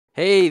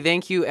Hey,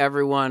 thank you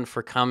everyone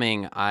for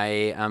coming.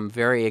 I am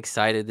very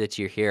excited that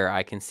you're here.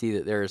 I can see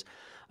that there's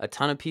a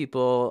ton of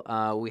people.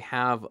 We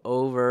have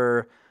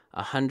over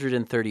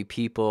 130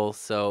 people,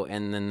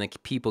 and then the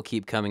people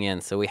keep coming in.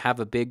 So we have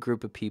a big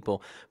group of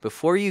people.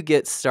 Before we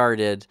get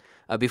started,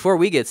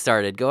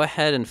 go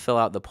ahead and fill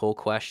out the poll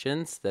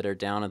questions that are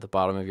down at the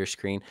bottom of your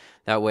screen.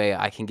 That way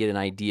I can get an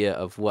idea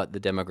of what the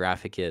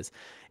demographic is.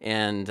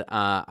 And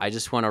I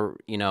just want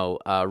to,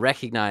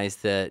 recognize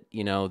that,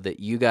 that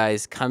you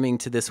guys coming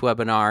to this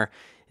webinar,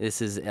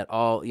 this is at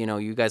all,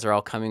 you guys are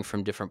all coming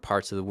from different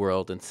parts of the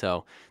world. And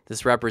so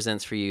this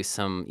represents for you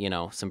some,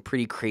 some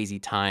pretty crazy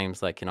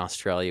times. Like in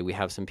Australia, we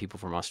have some people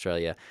from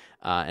Australia,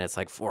 and it's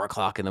like 4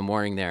 o'clock in the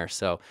morning there.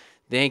 So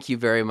thank you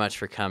very much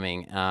for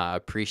coming. I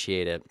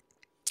appreciate it.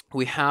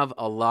 We have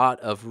a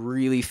lot of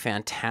really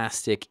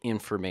fantastic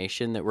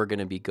information that we're going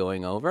to be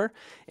going over,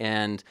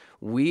 and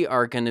we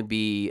are going to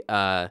be,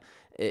 and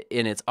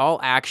it's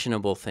all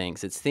actionable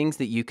things. It's things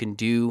that you can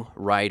do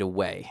right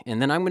away. And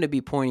then I'm going to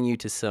be pointing you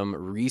to some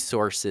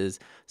resources,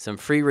 some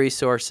free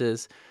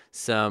resources,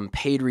 some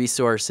paid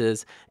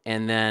resources.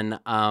 And then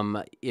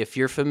if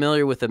you're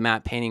familiar with the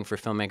Matte Painting for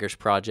Filmmakers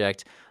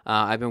project,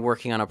 I've been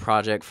working on a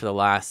project for the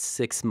last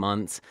 6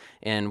 months,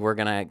 and we're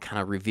going to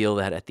kind of reveal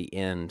that at the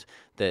end.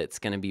 That's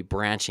going to be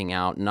branching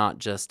out, not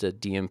just a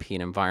DMP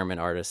and environment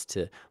artist,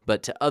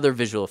 but to other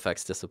visual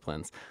effects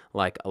disciplines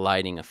like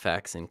lighting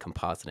effects and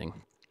compositing.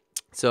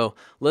 So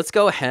let's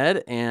go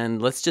ahead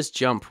and let's just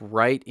jump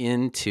right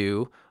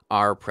into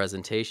our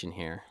presentation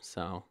here.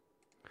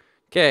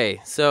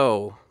 Okay,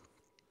 so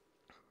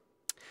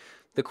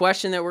the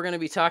question that we're going to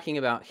be talking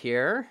about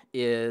here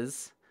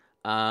is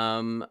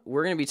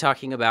we're going to be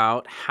talking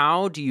about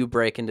how do you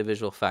break into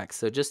visual effects.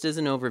 So just as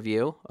an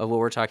overview of what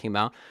we're talking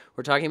about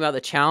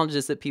the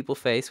challenges that people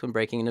face when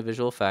breaking into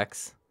visual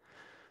effects,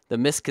 the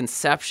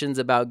misconceptions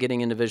about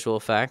getting into visual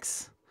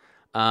effects,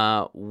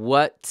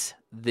 what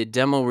the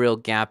demo reel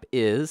gap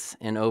is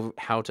and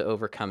how to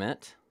overcome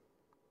it,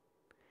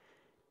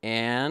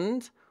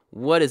 and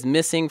what is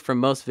missing from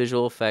most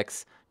visual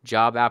effects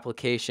job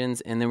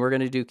applications, and then we're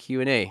going to do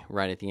Q&A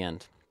right at the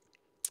end.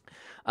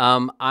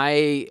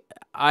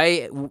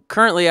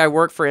 Currently I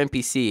work for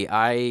MPC.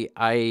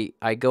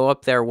 I go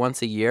up there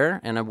once a year,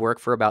 and I work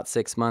for about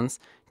 6 months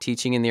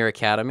teaching in their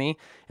academy.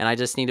 And I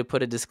just need to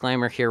put a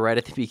disclaimer here right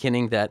at the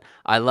beginning that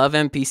I love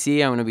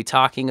MPC. I'm going to be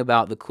talking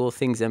about the cool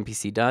things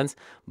MPC does,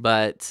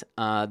 but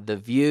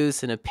the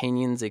views and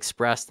opinions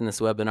expressed in this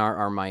webinar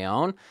are my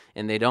own,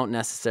 and they don't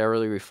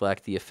necessarily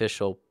reflect the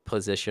official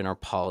position or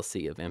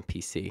policy of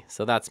MPC.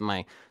 So that's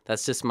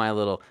just my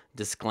little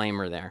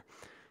disclaimer there.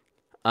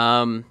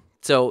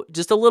 So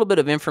just a little bit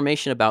of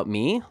information about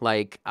me.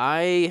 Like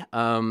I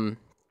am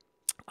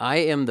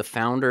the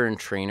founder and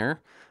trainer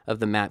of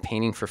the Matte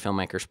Painting for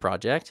Filmmakers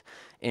project.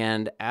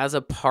 And as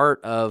a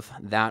part of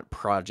that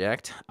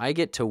project, I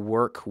get to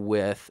work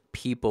with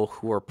people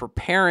who are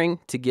preparing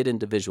to get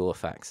into visual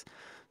effects.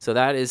 So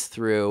that is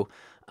through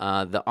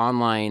the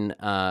online,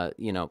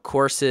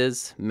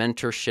 courses,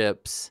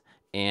 mentorships,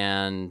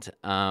 and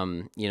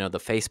the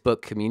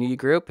Facebook community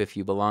group. If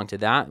you belong to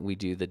that, we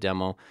do the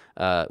demo,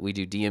 we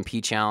do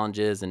DMP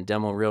challenges and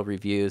demo reel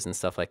reviews and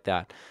stuff like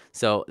that.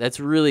 So that's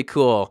really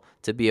cool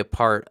to be a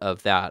part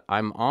of that.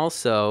 I'm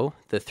also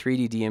the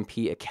 3D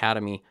DMP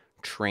Academy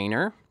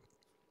trainer,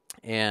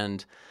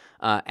 and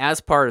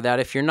as part of that,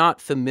 if you're not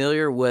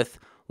familiar with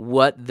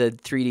what the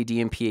 3D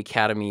DMP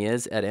Academy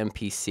is at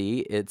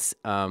MPC, it's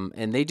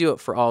and they do it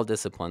for all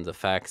disciplines: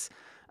 effects,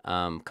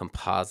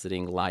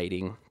 compositing,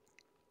 lighting.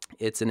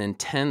 It's an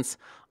intense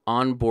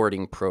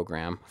onboarding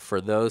program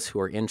for those who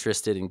are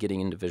interested in getting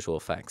into visual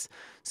effects.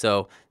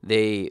 So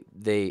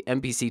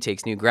MPC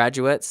takes new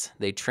graduates,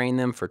 they train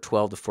them for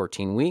 12 to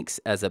 14 weeks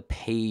as a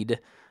paid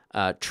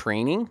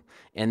training,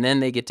 and then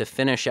they get to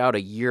finish out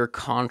a year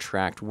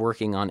contract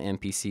working on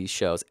MPC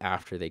shows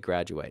after they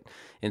graduate.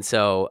 And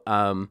so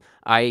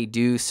I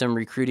do some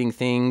recruiting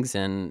things,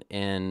 and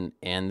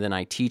then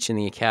I teach in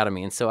the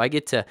academy. And so I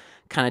get to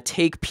kind of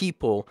take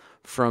people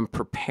from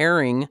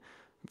preparing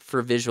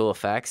for visual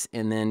effects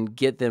and then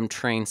get them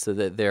trained so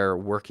that they're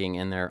working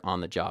and they're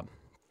on the job.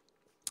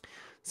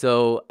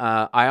 So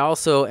I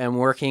also am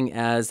working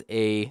as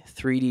a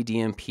 3D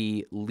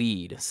DMP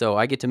lead. So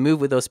I get to move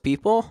with those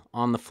people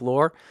on the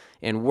floor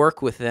and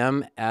work with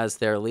them as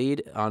their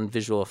lead on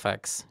visual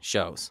effects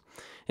shows.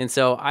 And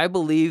so I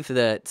believe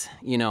that,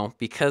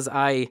 because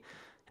I'm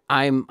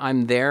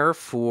there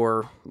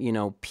for,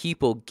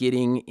 people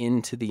getting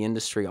into the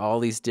industry,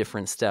 all these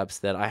different steps,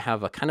 that I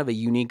have a kind of a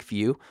unique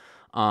view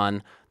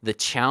on the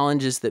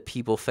challenges that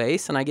people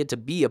face, and I get to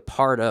be a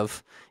part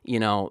of,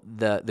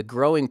 the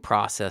growing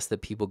process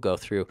that people go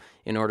through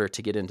in order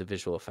to get into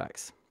visual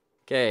effects.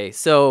 Okay,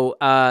 so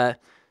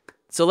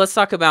let's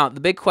talk about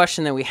the big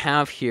question that we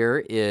have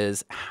here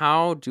is,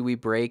 how do we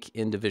break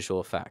into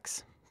visual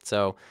effects?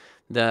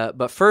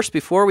 But first,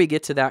 before we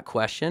get to that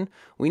question,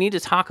 we need to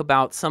talk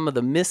about some of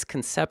the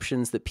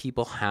misconceptions that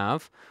people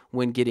have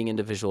when getting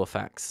into visual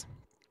effects.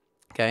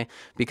 Okay,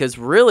 because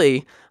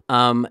really,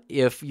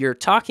 if you're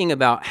talking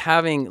about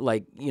having,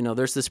 like,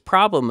 there's this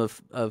problem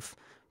of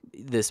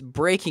this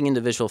breaking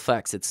into visual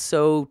effects. It's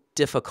so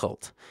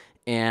difficult,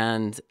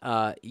 and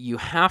you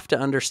have to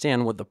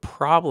understand what the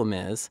problem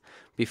is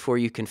before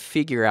you can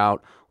figure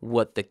out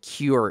what the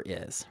cure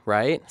is,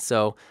 right?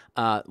 So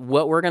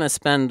what we're going to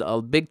spend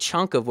a big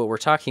chunk of what we're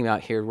talking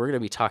about here, we're going to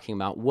be talking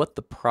about what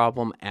the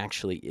problem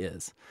actually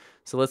is.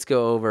 So let's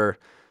go over.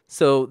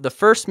 So the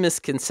first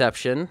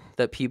misconception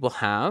that people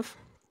have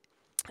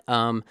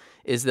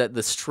is that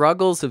the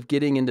struggles of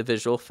getting into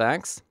visual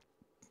effects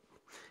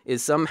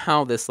is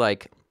somehow this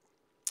like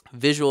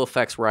visual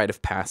effects rite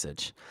of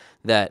passage,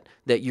 that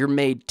you're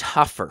made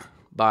tougher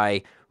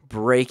by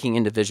breaking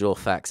into visual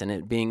effects and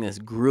it being this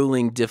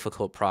grueling,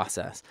 difficult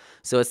process.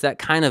 So it's that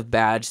kind of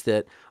badge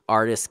that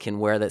artists can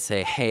wear that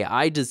say, hey,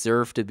 I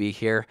deserve to be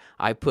here.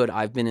 I've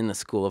been in the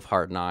school of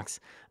hard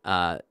knocks,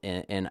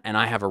 and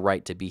I have a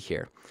right to be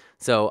here.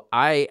 So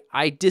I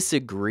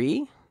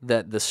disagree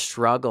that the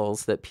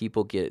struggles that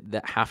people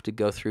have to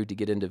go through to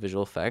get into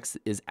visual effects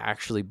is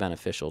actually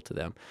beneficial to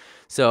them.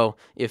 So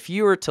if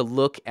you were to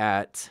look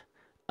at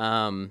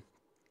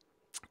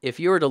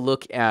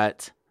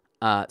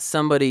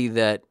somebody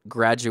that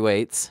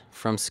graduates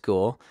from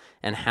school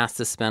and has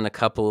to spend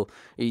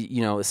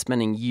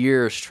spending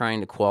years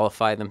trying to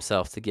qualify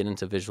themselves to get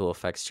into visual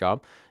effects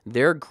job,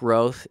 their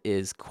growth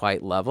is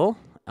quite level.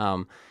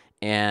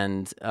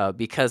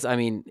 Because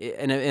and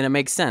it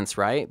makes sense,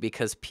 right?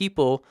 Because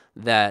people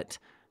that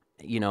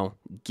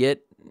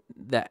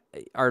that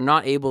are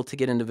not able to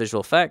get into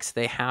visual effects,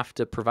 they have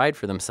to provide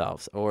for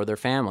themselves or their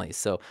families.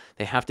 So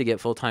they have to get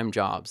full-time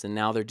jobs, and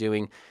now they're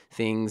doing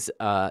things,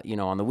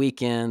 on the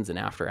weekends and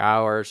after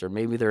hours, or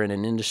maybe they're in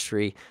an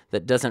industry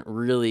that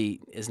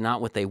is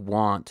not what they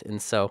want.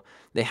 And so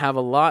they have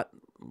a lot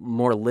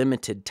more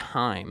limited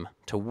time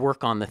to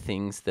work on the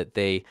things that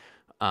they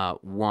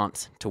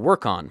want to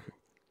work on.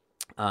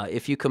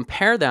 If you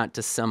compare that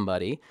to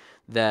somebody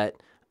that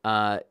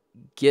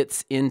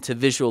gets into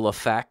visual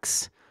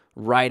effects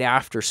right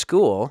after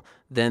school,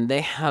 then they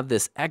have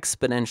this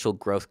exponential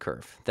growth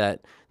curve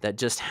that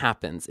just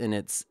happens, and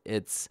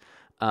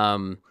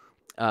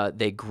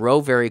they grow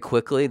very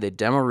quickly. The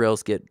demo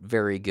reels get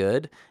very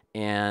good,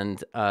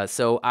 and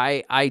so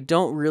I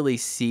don't really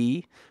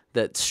see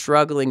that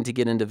struggling to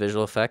get into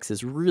visual effects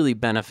is really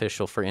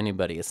beneficial for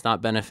anybody. It's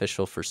not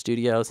beneficial for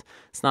studios.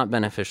 It's not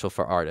beneficial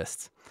for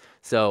artists.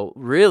 So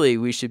really,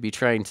 we should be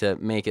trying to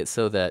make it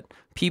so that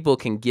people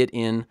can get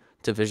into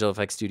visual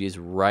effects studios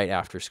right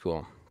after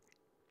school.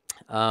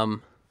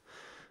 Another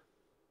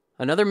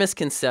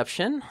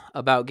misconception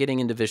about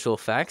getting into visual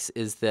effects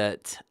is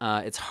that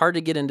it's hard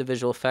to get into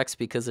visual effects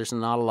because there's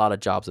not a lot of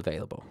jobs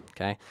available.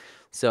 Okay,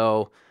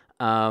 so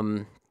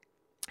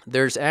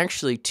there's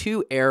actually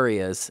two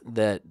areas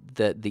that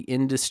the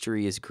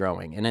industry is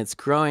growing, and it's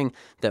growing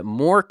that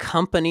more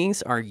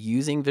companies are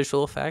using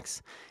visual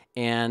effects,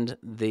 and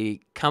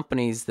the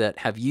companies that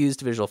have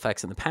used visual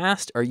effects in the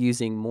past are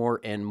using more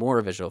and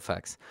more visual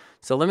effects.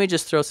 So let me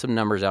just throw some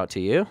numbers out to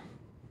you.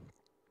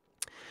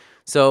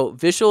 So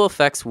visual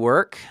effects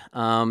work,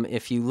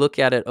 if you look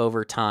at it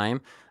over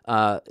time,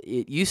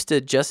 it used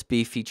to just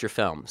be feature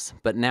films,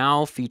 but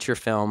now feature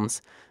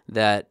films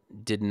that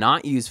did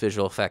not use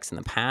visual effects in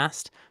the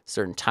past,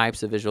 certain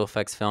types of visual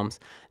effects films,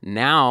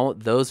 now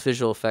those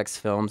visual effects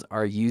films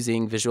are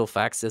using visual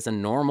effects as a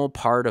normal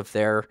part of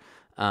their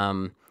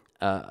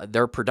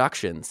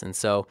productions. And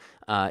so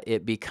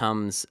it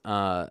becomes,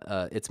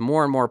 it's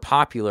more and more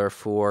popular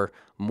for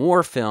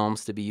more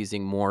films to be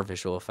using more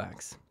visual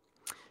effects.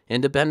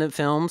 Independent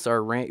films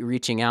are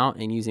reaching out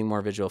and using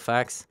more visual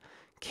effects.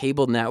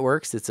 Cable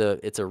networks, it's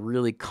a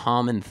really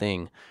common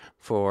thing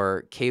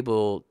for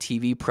cable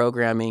TV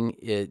programming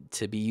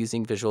to be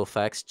using visual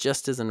effects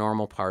just as a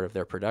normal part of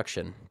their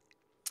production.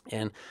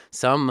 And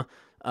some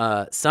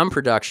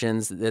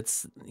productions,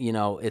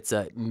 it's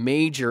a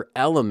major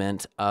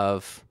element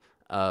of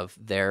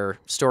their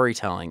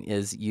storytelling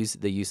is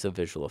the use of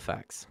visual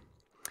effects.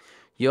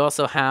 You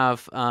also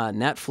have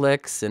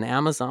Netflix and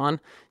Amazon.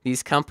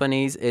 These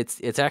companies,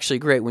 it's actually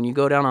great when you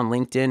go down on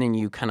LinkedIn and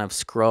you kind of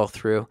scroll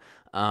through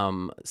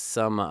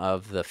some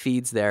of the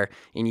feeds there,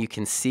 and you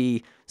can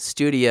see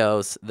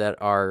studios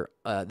that are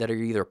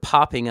either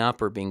popping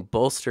up or being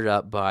bolstered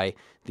up by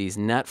these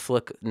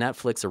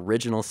Netflix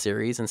original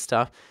series and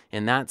stuff,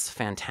 and that's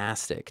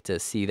fantastic to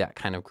see that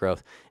kind of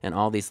growth and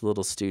all these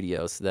little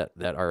studios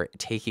that are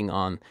taking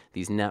on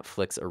these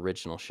Netflix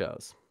original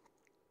shows.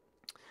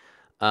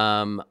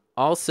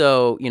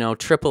 Also,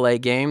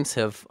 AAA games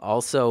have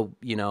also,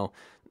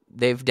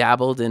 they've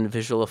dabbled in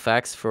visual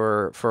effects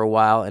for a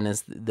while, and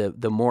as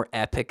the more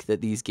epic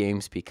that these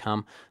games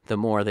become, the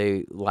more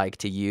they like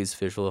to use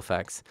visual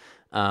effects.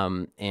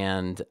 And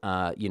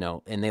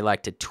they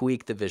like to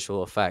tweak the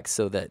visual effects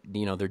so that,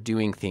 they're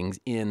doing things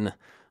in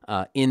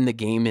the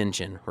game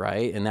engine,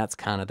 right? And that's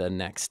kind of the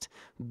next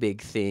big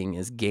thing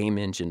is game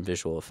engine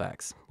visual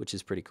effects, which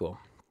is pretty cool.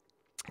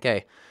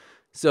 Okay.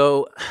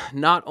 So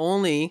not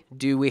only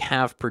do we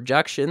have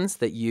productions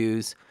that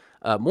use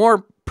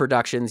more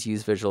productions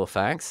use visual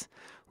effects,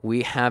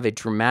 we have a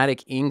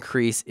dramatic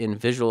increase in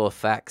visual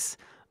effects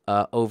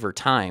over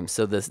time.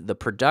 So the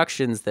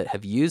productions that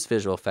have used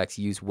visual effects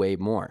use way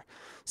more.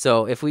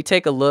 So if we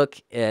take a look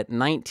at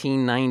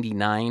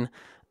 1999,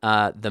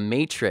 The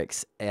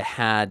Matrix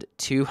had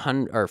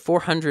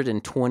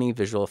 420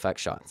 visual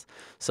effects shots.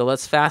 So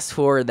let's fast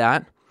forward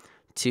that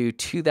to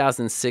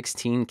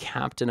 2016,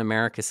 Captain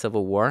America: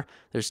 Civil War.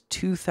 There's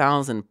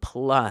 2,000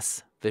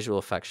 plus visual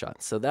effects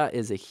shots. So that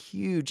is a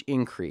huge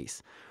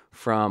increase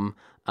from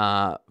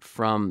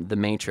The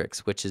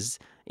Matrix, which is,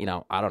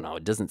 I don't know,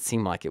 it doesn't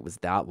seem like it was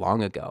that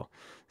long ago.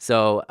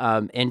 So,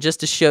 and just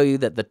to show you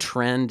that the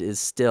trend is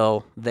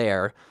still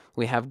there,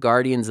 we have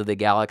Guardians of the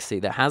Galaxy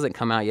that hasn't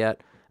come out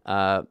yet,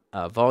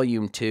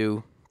 Volume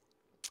 2,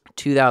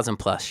 2,000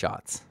 plus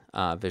shots,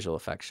 visual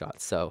effects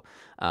shots. So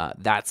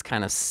that's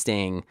kind of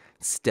staying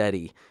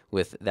steady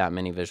with that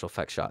many visual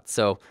effects shots.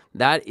 So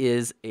that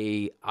is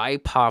a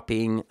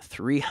eye-popping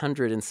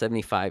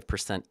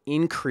 375%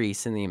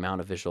 increase in the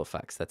amount of visual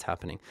effects that's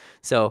happening.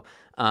 So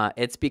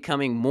it's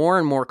becoming more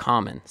and more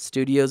common.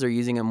 Studios are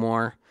using it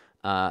more.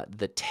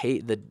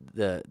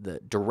 The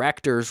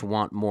directors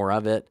want more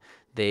of it.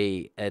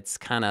 They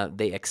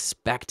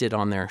expect it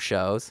on their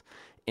shows,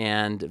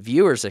 and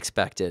viewers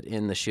expect it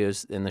in the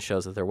shows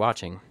that they're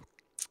watching.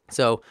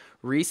 So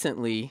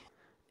recently,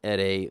 at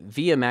a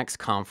VMX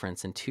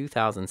conference in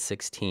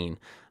 2016,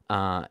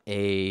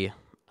 a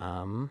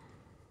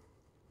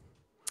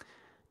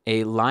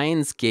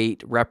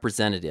Lionsgate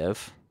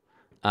representative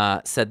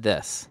said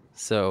this.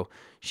 So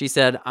she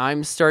said,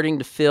 "I'm starting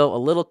to feel a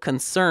little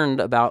concerned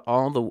about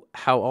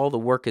how all the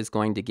work is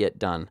going to get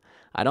done.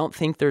 I don't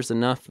think there's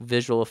enough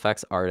visual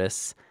effects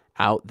artists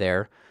out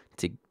there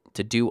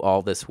to do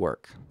all this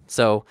work."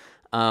 So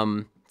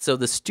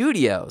the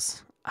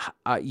studios,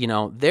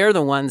 they're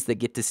the ones that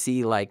get to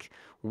see like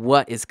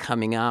what is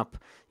coming up,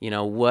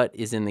 what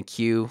is in the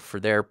queue for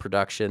their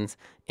productions,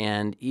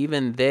 and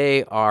even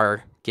they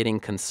are getting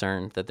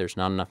concerned that there's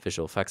not enough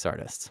visual effects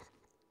artists.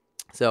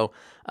 So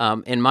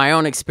in my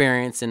own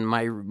experience, in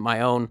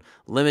my own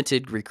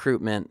limited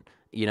recruitment,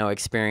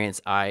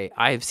 experience, I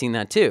have seen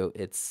that too.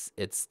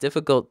 It's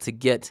difficult to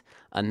get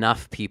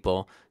enough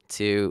people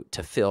to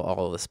fill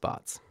all of the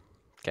spots.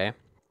 Okay.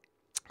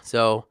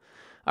 So,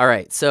 all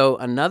right. So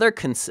another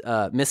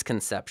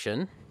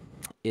misconception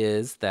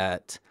is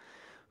that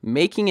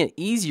making it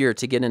easier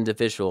to get into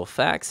visual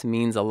effects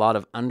means a lot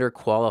of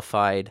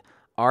underqualified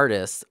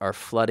artists are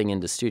flooding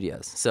into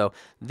studios. So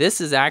this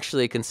is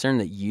actually a concern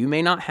that you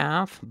may not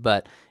have,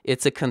 but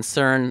it's a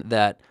concern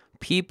that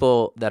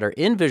people that are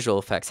in visual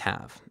effects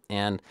have.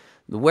 And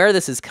where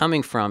this is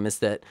coming from is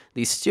that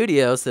these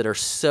studios that are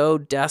so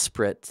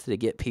desperate to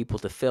get people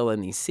to fill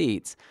in these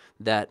seats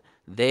that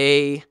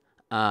they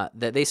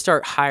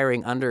start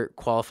hiring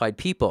underqualified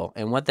people.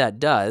 And what that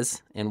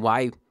does, and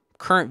why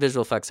current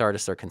visual effects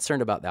artists are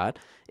concerned about that,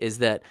 is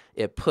that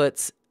it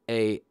puts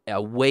a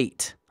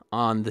weight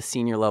on the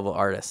senior level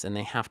artists, and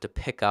they have to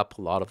pick up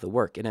a lot of the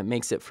work, and it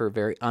makes it for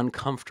very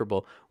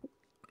uncomfortable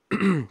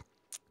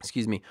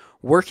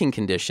working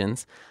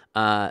conditions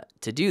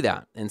to do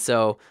that. And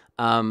so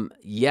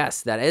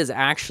yes, that is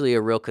actually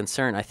a real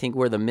concern. I think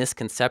where the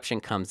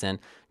misconception comes in,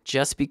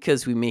 just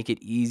because we make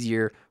it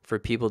easier for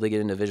people to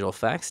get into visual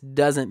effects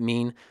doesn't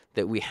mean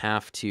that we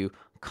have to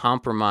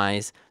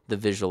compromise the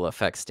visual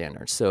effects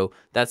standards. So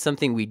that's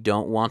something we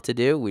don't want to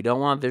do. We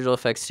don't want visual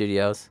effects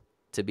studios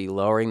to be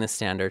lowering the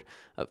standard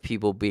of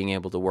people being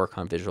able to work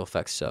on visual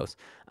effects shows.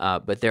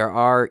 But there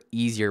are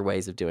easier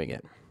ways of doing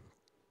it.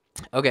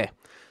 Okay,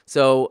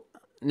 so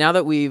now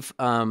that we've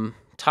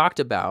talked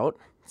about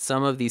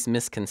some of these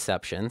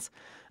misconceptions,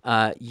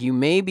 you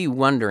may be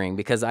wondering,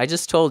 because I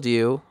just told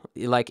you,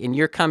 and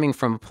you're coming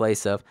from a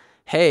place of,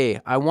 hey,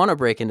 I want to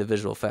break into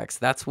visual effects.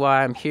 That's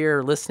why I'm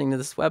here listening to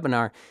this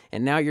webinar.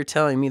 And now you're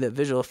telling me that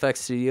visual effects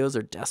studios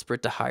are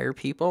desperate to hire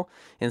people.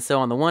 And so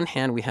on the one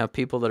hand, we have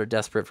people that are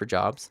desperate for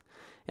jobs.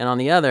 And on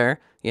the other,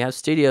 you have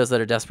studios that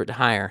are desperate to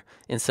hire.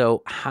 And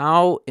so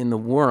how in the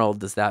world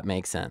does that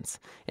make sense?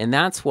 And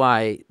that's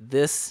why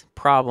this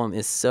problem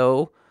is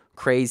so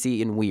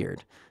crazy and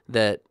weird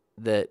that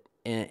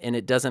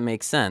it doesn't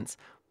make sense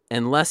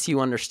unless you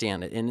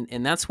understand it.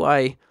 And that's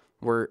why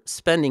we're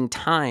spending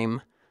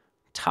time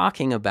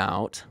talking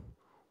about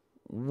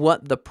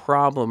what the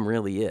problem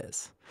really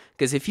is.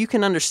 Because if you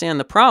can understand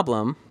the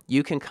problem,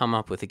 you can come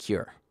up with a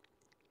cure.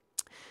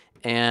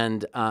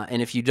 And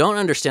if you don't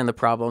understand the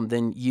problem,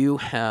 then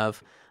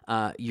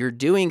you're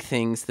doing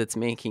things that's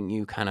making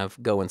you kind of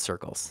go in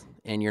circles,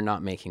 and you're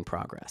not making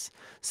progress.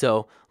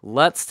 So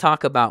let's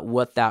talk about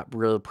what that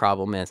real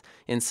problem is.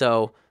 And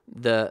so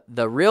the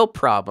real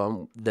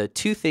problem, the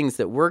two things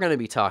that we're going to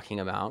be talking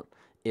about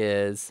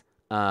is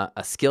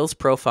a skills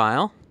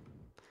profile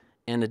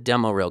and a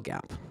demo reel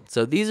gap.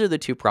 So these are the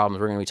two problems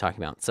we're going to be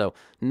talking about. So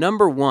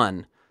number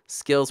one,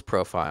 skills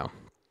profile.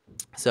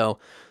 So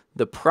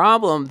the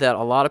problem that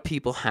a lot of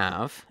people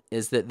have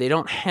is that they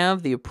don't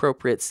have the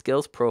appropriate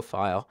skills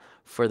profile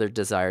for their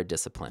desired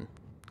discipline.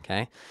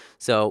 Okay.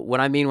 So what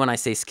I mean when I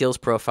say skills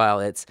profile,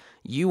 it's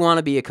you want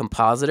to be a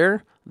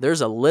compositor.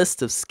 There's a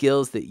list of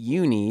skills that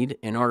you need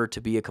in order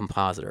to be a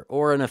compositor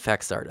or an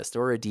effects artist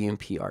or a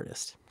DMP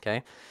artist.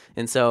 Okay.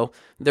 And so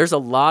there's a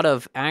lot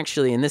of,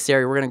 actually in this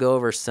area, we're going to go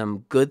over some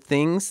good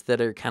things that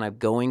are kind of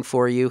going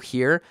for you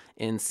here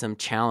and some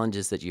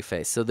challenges that you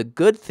face. So the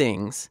good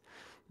things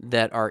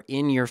that are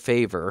in your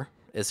favor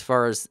as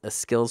far as a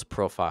skills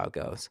profile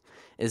goes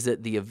is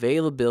that the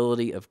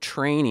availability of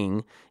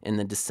training and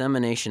the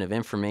dissemination of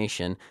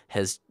information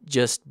has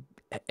just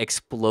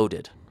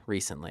exploded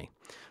recently.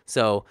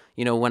 So,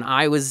 when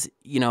I was,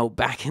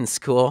 back in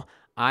school,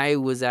 I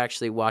was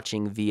actually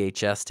watching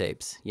VHS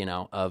tapes,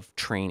 of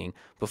training.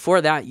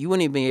 Before that, you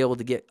wouldn't even be able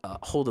to get a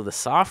hold of the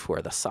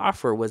software. The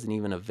software wasn't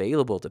even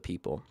available to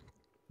people,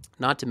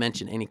 not to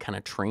mention any kind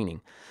of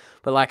training.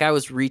 But like I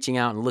was reaching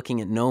out and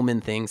looking at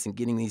Nomen things and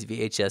getting these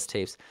VHS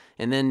tapes.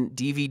 And then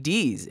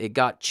DVDs, it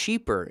got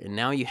cheaper, and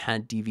now you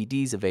had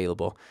DVDs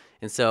available.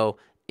 And so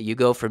you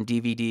go from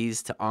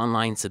DVDs to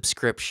online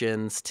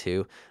subscriptions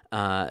to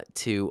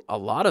a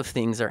lot of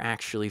things are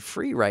actually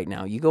free right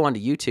now. You go onto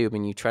YouTube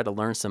and you try to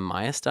learn some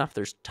Maya stuff.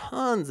 There's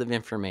tons of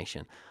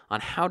information on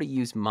how to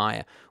use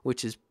Maya,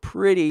 which is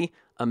pretty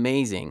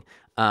amazing.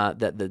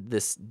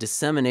 This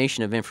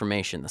dissemination of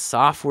information, the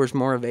software is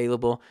more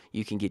available.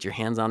 You can get your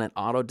hands on it.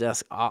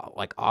 Autodesk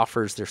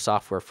offers their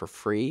software for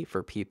free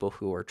for people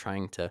who are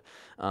trying to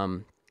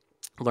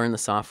learn the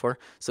software.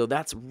 So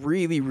that's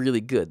really,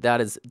 really good.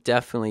 That is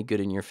definitely good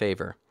in your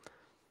favor.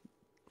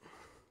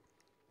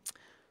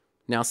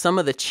 Now, some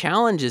of the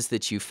challenges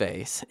that you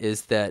face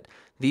is that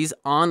these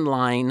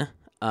online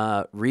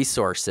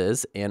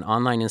resources and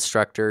online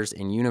instructors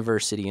and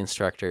university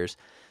instructors,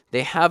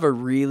 they have a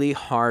really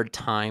hard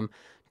time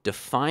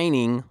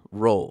defining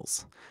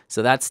roles.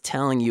 So that's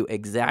telling you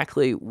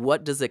exactly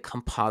what does a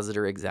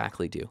compositor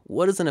exactly do?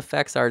 What does an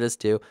effects artist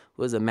do?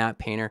 What does a matte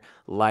painter,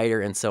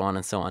 lighter, and so on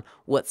and so on?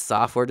 What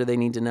software do they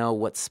need to know?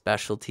 What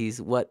specialties?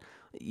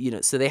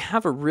 So they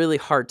have a really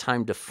hard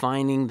time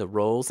defining the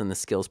roles and the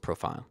skills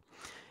profile.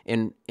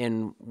 And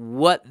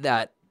what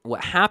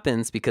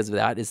happens because of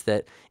that is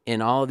that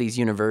in all of these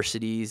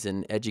universities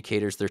and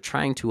educators, they're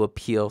trying to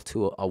appeal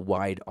to a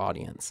wide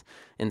audience.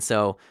 And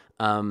so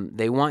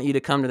they want you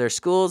to come to their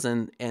schools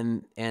and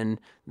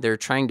they're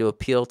trying to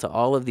appeal to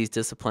all of these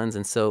disciplines.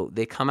 And so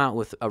they come out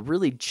with a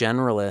really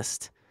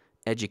generalist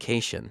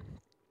education.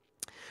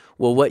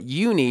 Well, what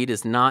you need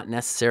is not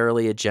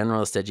necessarily a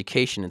generalist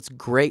education. It's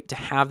great to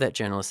have that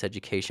generalist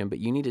education, but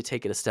you need to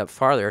take it a step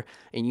farther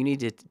and you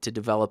need to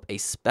develop a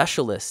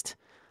specialist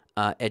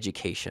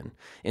education.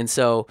 And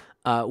so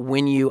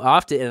when you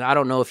often, and I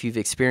don't know if you've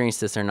experienced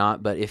this or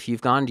not, but if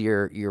you've gone to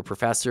your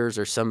professors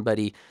or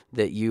somebody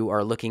that you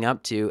are looking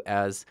up to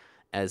as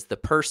the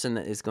person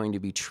that is going to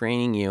be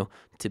training you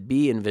to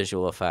be in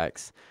visual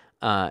effects,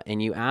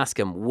 and you ask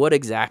them, what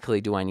exactly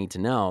do I need to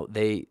know?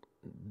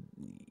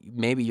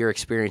 Maybe your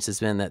experience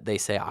has been that they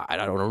say, I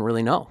don't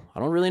really know.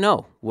 I don't really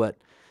know what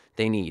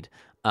they need.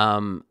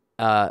 And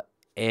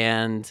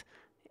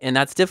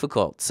that's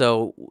difficult.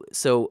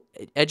 So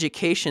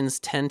educations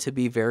tend to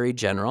be very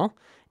general,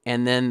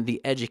 and then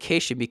the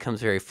education becomes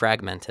very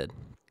fragmented.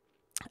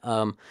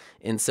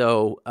 And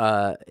so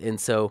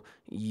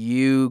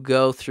you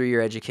go through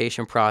your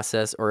education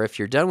process, or if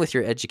you're done with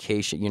your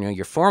education,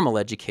 your formal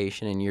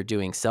education and you're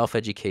doing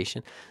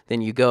self-education, then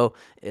you go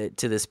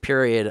to this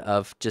period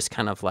of just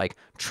kind of like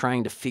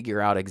trying to figure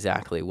out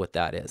exactly what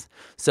that is.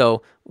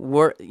 So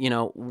what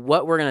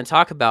we're going to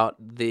talk about,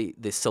 the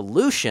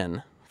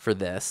solution for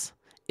this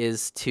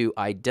is to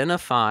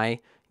identify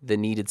the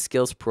needed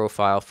skills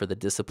profile for the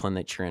discipline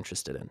that you're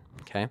interested in,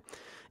 okay?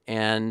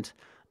 And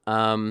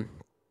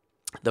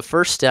the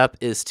first step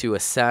is to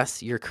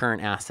assess your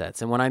current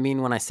assets. And what I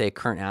mean when I say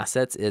current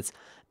assets, it's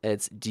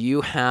do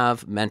you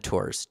have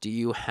mentors? Do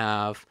you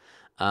have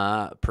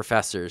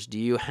professors? Do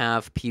you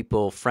have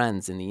people,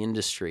 friends in the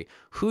industry?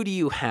 Who do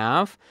you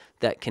have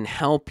that can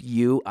help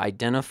you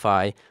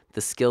identify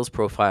the skills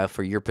profile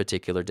for your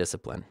particular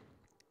discipline?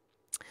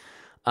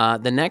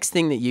 The next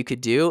thing that you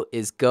could do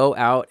is go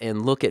out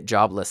and look at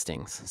job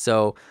listings.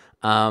 So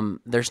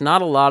there's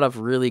not a lot of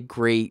really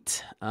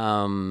great,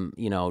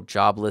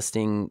 job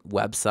listing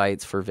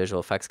websites for visual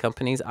effects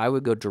companies. I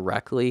would go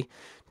directly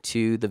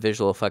to the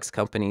visual effects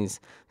companies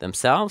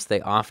themselves.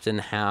 They often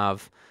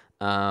have,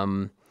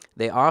 job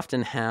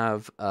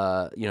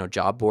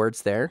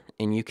boards there,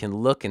 and you can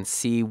look and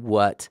see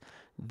what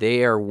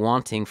they are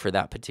wanting for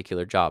that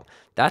particular job.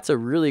 That's a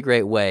really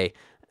great way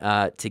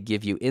to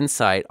give you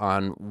insight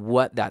on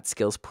what that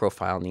skills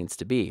profile needs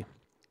to be.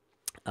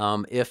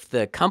 If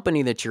the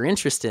company that you're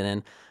interested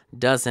in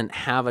doesn't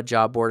have a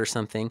job board or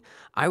something,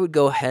 I would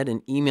go ahead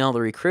and email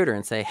the recruiter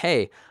and say,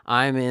 hey,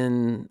 I'm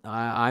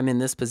in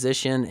this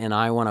position and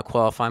I want to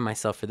qualify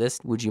myself for this.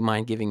 Would you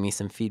mind giving me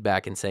some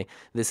feedback and say,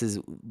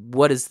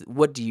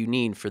 what do you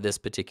need for this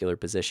particular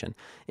position?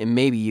 And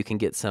maybe you can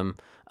get some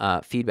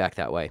feedback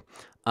that way.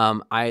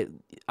 I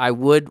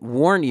would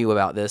warn you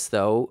about this,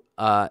 though,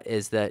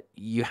 is that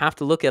you have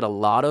to look at a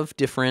lot of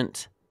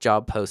different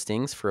job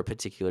postings for a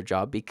particular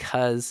job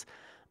because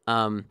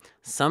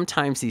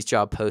sometimes these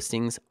job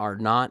postings are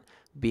not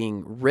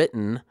being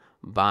written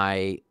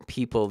by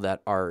people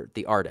that are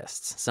the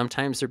artists.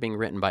 Sometimes they're being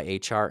written by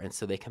HR, and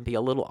so they can be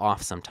a little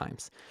off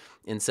sometimes.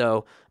 And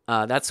so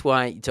that's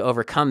why, to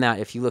overcome that,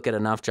 if you look at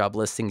enough job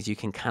listings, you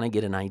can kind of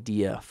get an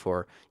idea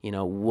for,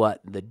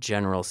 what the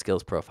general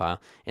skills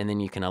profile, and then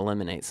you can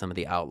eliminate some of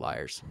the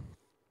outliers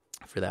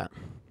for that.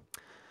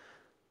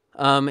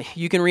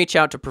 You can reach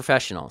out to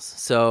professionals.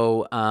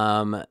 So,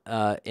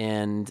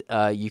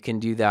 you can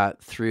do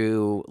that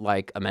through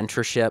like a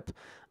mentorship,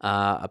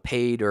 a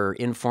paid or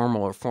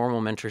informal or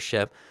formal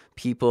mentorship,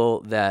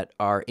 people that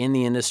are in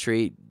the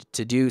industry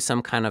to do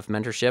some kind of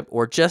mentorship,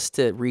 or just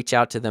to reach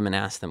out to them and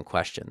ask them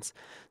questions.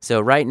 So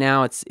right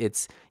now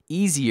it's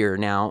easier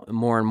now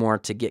more and more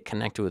to get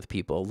connected with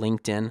people.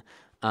 LinkedIn.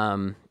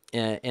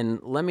 And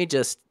let me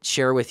just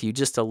share with you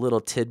just a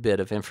little tidbit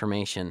of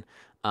information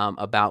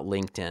about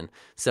LinkedIn.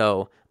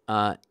 So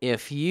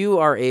if you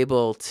are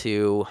able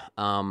to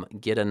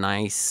get a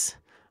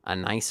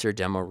nicer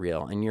demo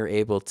reel, and you're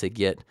able to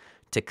get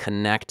to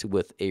connect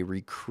with a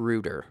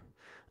recruiter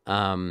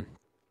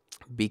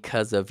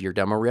because of your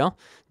demo reel,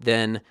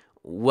 then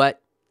what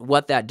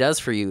that does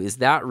for you is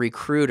that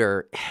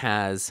recruiter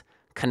has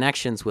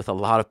connections with a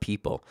lot of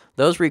people.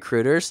 Those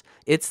recruiters,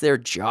 it's their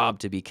job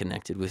to be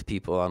connected with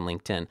people on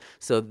LinkedIn.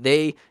 So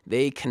they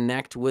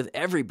connect with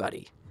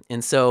everybody.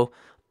 And so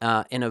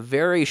in a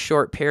very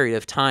short period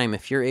of time,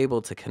 if you're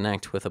able to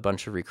connect with a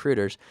bunch of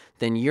recruiters,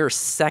 then you're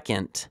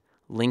second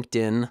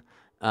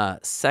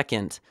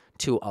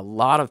to a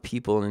lot of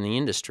people in the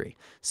industry.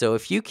 So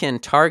if you can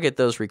target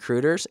those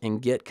recruiters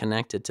and get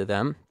connected to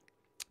them,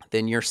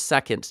 then you're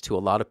second to a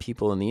lot of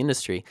people in the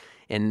industry.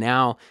 And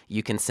now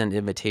you can send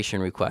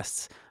invitation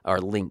requests or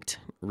linked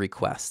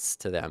requests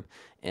to them.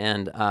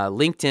 And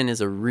LinkedIn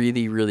is a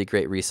really, really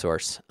great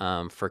resource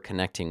for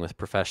connecting with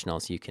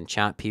professionals. You can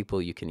chat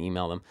people, you can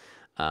email them,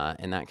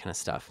 and that kind of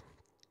stuff.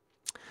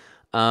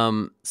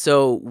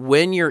 So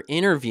when you're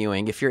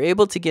interviewing, if you're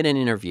able to get an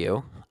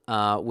interview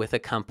with a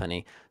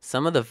company,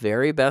 some of the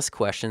very best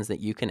questions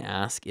that you can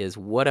ask is,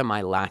 what am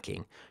I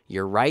lacking?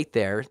 You're right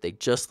there. They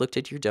just looked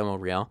at your demo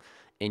reel,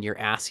 and you're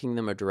asking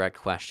them a direct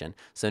question.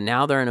 So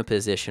now they're in a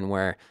position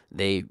where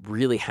they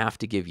really have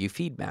to give you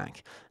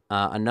feedback.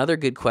 Another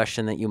good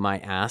question that you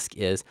might ask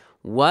is,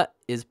 what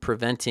would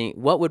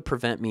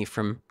prevent me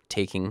from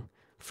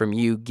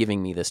you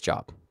giving me this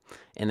job?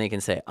 And they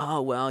can say,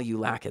 oh, well, you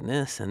lack in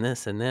this and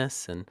this and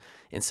this.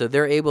 And so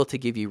they're able to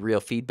give you real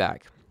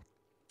feedback.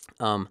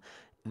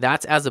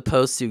 That's as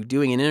opposed to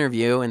doing an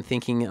interview and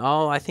thinking,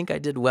 oh, I think I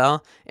did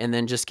well, and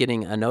then just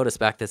getting a notice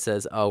back that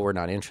says, oh, we're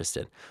not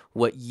interested.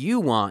 What you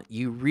want,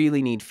 you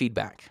really need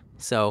feedback.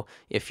 So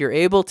if you're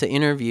able to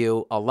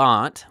interview a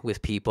lot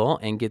with people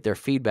and get their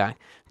feedback,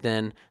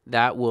 then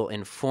that will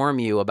inform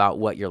you about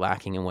what you're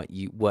lacking and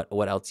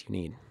what else you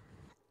need.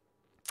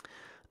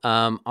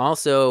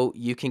 Also,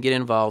 you can get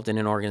involved in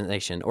an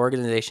organization.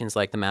 Organizations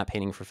like the Map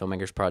Painting for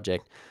Filmmakers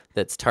Project,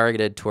 that's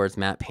targeted towards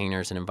map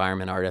painters and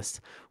environment artists,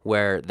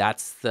 where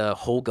that's the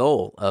whole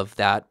goal of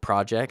that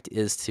project,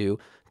 is to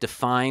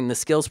define the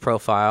skills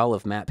profile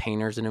of map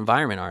painters and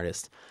environment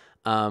artists,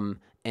 and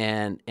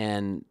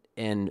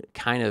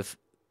kind of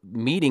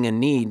meeting a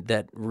need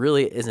that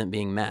really isn't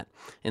being met.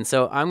 And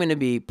so I'm going to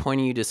be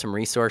pointing you to some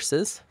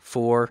resources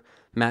for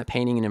map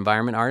painting and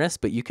environment artists,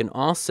 but you can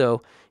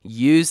also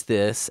use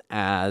this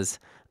as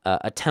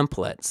a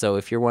template. So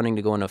if you're wanting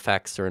to go into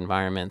effects or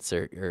environments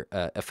or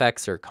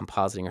effects or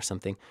compositing or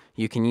something,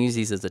 you can use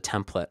these as a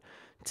template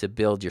to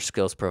build your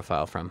skills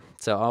profile from.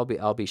 So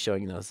I'll be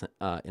showing you those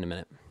in a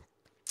minute.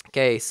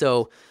 Okay,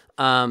 so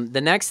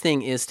the next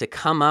thing is to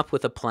come up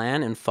with a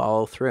plan and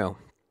follow through.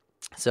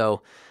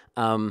 So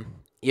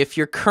if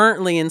you're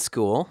currently in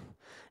school,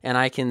 and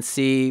I can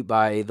see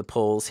by the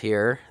polls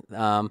here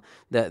that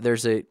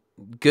there's a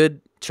good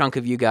chunk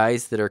of you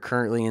guys that are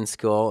currently in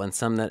school and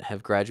some that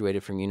have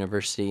graduated from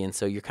university, and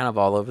so you're kind of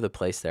all over the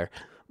place there.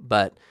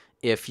 But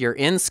if you're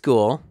in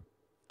school,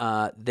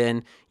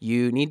 then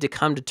you need to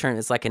come to terms.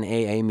 It's like an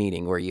AA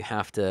meeting where you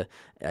have to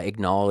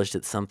acknowledge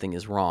that something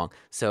is wrong.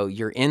 So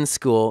you're in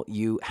school,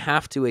 you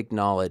have to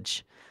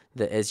acknowledge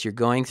that as you're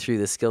going through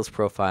the skills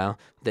profile,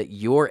 that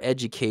your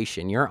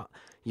education,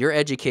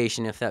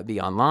 if that be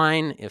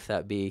online, if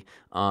that be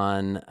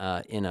on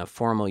in a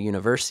formal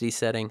university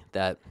setting,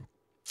 that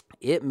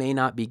it may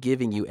not be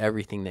giving you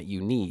everything that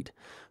you need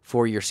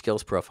for your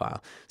skills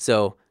profile.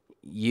 So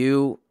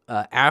you,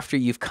 after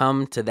you've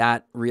come to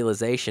that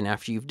realization,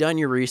 after you've done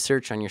your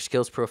research on your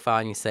skills profile,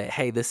 and you say,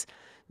 hey,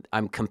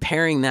 I'm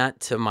comparing that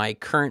to my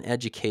current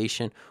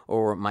education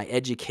or my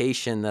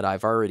education that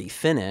I've already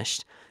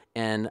finished,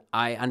 and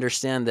I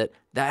understand that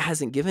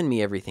hasn't given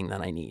me everything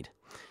that I need.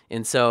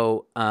 And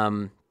so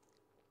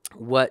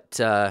what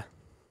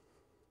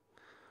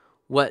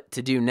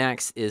to do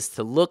next is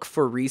to look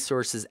for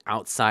resources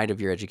outside of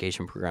your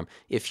education program.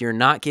 If you're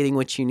not getting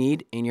what you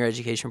need in your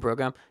education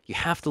program, you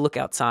have to look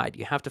outside.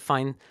 You have to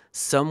find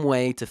some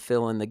way to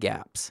fill in the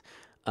gaps.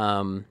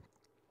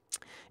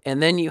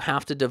 And then you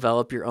have to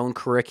develop your own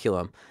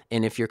curriculum.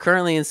 And if you're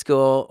currently in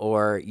school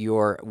or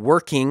you're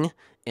working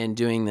and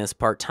doing this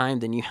part-time,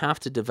 then you have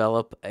to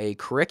develop a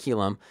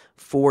curriculum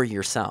for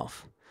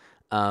yourself.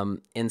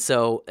 And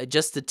so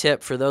just a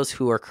tip for those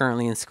who are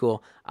currently in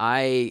school,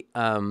 I've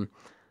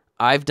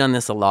done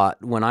this a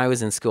lot. When I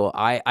was in school,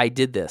 I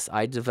did this.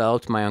 I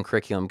developed my own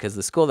curriculum because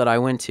the school that I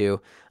went to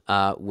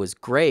was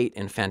great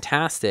and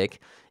fantastic.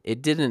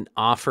 It didn't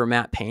offer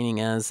matte painting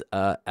as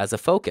a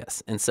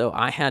focus. And so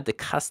I had to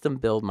custom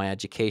build my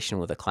education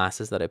with the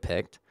classes that I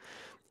picked.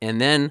 And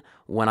then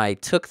when I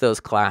took those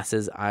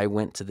classes, I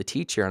went to the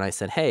teacher and I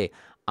said, hey,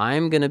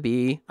 I'm going to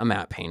be a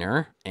matte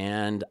painter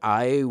and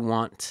I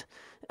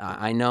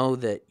know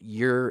that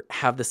you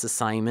have this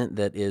assignment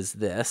that is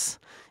this.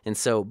 And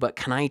so, but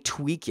can I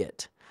tweak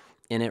it?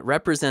 And it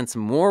represents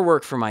more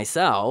work for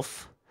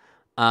myself.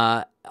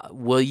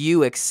 Will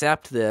you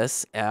accept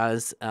this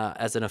as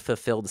a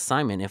fulfilled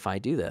assignment if I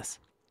do this?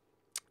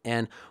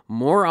 And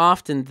more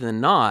often than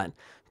not,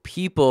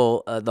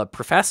 people, the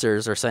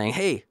professors are saying,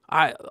 hey,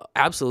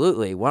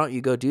 absolutely, why don't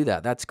you go do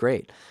that? That's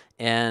great.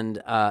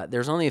 And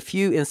there's only a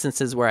few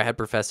instances where I had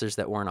professors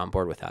that weren't on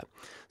board with that.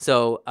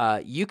 So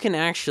you can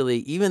actually,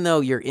 even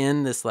though you're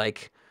in this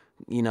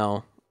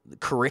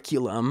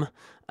curriculum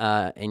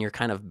and you're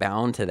kind of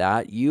bound to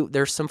that,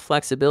 there's some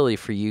flexibility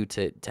for you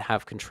to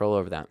have control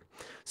over that.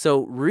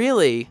 So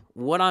really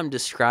what I'm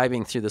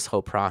describing through this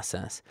whole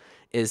process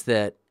is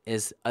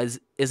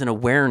an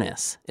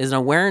awareness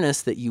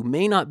that you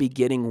may not be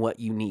getting what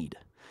you need.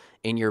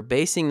 And you're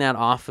basing that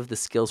off of the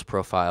skills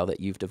profile that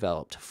you've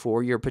developed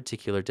for your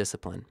particular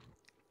discipline.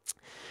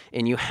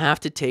 And you have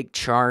to take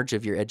charge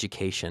of your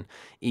education,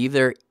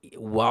 either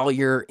while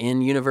you're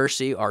in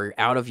university or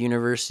out of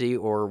university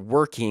or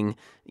working.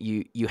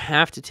 You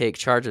have to take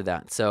charge of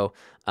that. So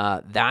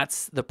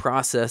that's the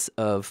process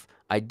of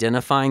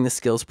identifying the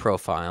skills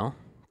profile,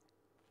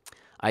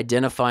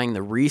 identifying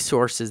the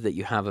resources that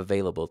you have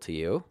available to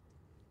you.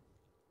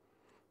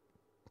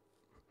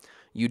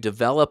 You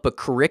develop a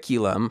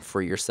curriculum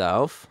for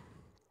yourself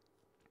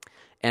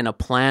and a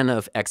plan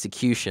of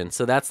execution.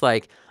 So that's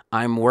like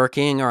I'm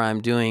working or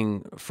I'm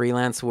doing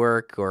freelance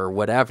work or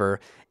whatever,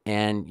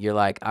 and you're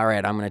like, all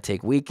right, I'm going to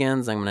take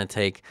weekends, I'm going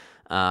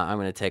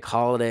to take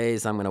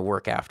holidays, I'm going to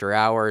work after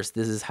hours.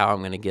 This is how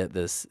I'm going to get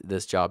this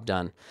job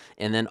done.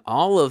 And then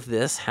all of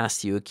this has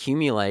to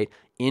accumulate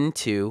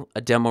into a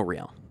demo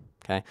reel.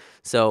 Okay,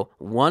 so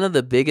one of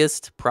the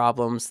biggest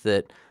problems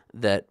that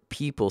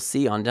people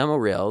see on demo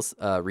reels,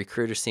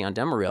 recruiters see on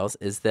demo reels,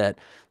 is that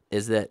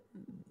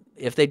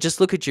if they just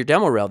look at your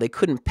demo reel, they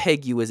couldn't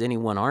peg you as any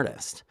one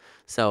artist.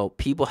 So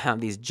people have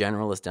these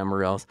generalist demo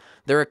reels.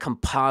 They're a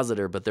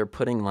compositor, but they're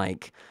putting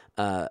like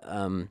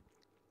skinned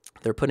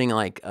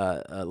like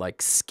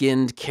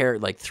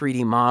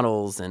 3D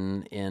models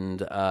and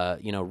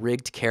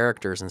rigged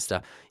characters and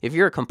stuff. If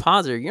you're a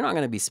compositor, you're not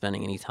going to be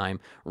spending any time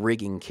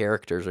rigging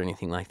characters or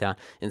anything like that.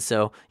 And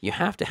so you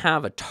have to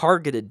have a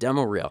targeted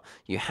demo reel.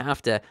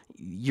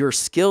 Your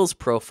skills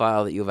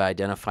profile that you've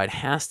identified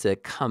has to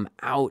come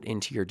out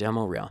into your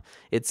demo reel.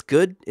 It's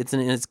good. It's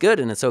good,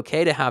 and it's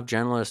okay to have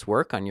generalist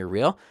work on your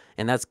reel,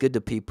 and that's good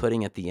to be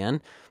putting at the end.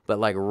 But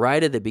like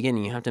right at the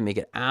beginning, you have to make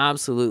it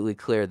absolutely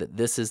clear that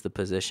this is the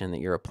position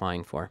that you're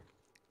applying for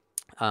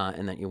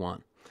and that you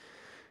want.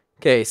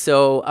 Okay,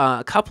 so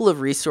a couple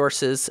of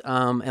resources,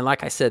 and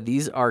like I said,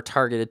 these are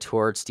targeted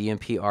towards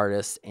DMP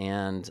artists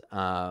and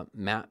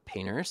matte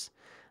painters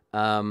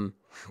that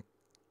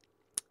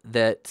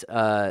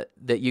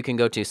you can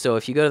go to. So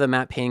if you go to the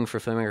Matte Painting for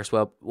Filmmakers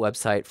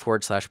website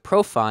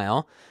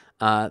 /profile,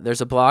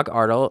 there's a blog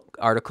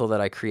article that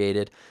I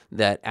created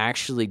that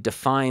actually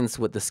defines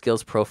what the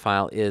skills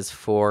profile is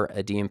for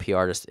a DMP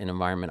artist and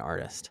environment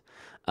artist.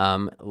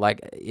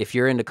 Like if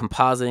you're into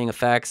compositing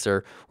effects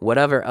or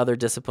whatever other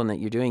discipline that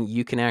you're doing,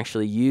 you can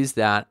actually use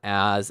that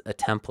as a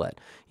template.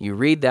 You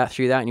read that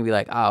through that and you'll be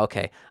like, oh,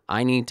 okay,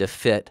 I need to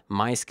fit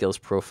my skills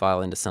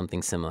profile into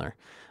something similar.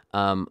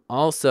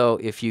 Also,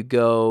 if you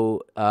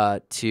go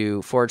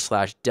to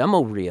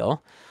 /demo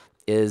reel,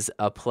 is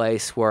a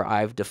place where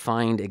I've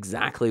defined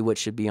exactly what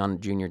should be on a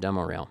junior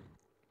demo reel.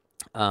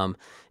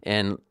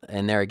 And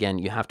there again,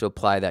 you have to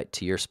apply that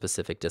to your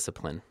specific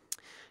discipline.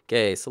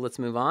 Okay, so let's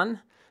move on.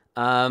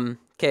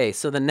 Okay,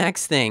 so the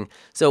next thing.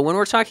 So when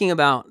we're talking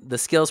about the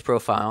skills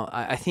profile,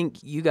 I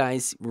think you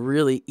guys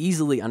really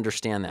easily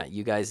understand that.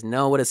 You guys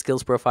know what a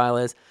skills profile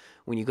is.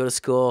 When you go to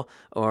school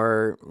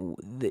or,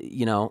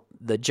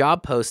 the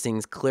job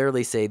postings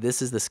clearly say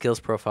this is the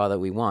skills profile that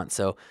we want.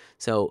 So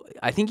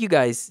I think you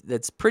guys,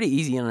 that's pretty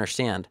easy to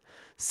understand.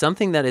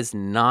 Something that is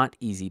not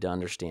easy to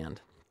understand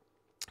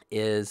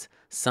is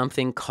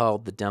something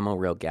called the demo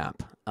reel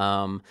gap.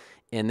 And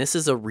this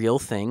is a real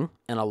thing,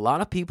 and a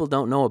lot of people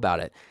don't know about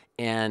it.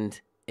 And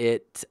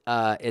it's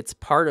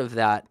part of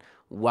that,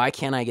 why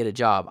can't I get a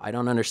job? I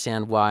don't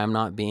understand why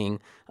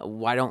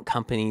why don't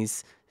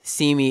companies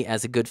see me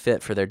as a good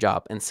fit for their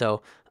job? And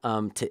so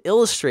to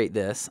illustrate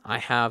this, I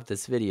have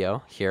this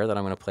video here that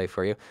I'm going to play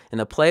for you. And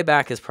the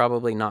playback is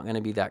probably not going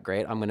to be that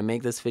great. I'm going to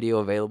make this video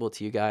available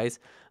to you guys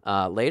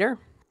later.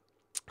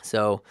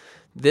 So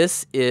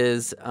this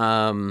is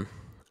an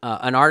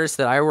artist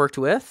that I worked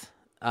with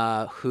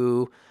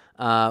who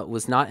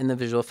was not in the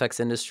visual effects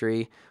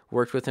industry,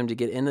 worked with him to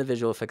get in the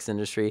visual effects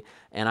industry,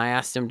 and I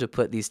asked him to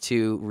put these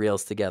two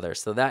reels together.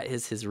 So that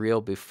is his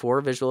reel before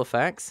visual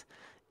effects,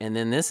 and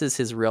then this is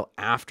his reel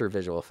after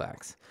visual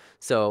effects.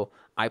 So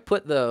I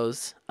put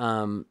those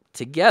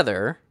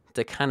together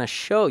to kind of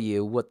show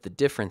you what the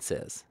difference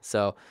is.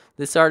 So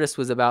this artist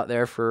was about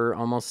there for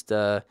almost,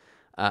 I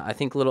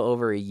think, a little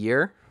over a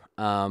year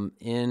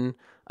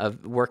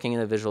working in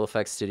a visual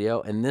effects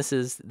studio, and this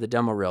is the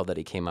demo reel that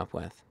he came up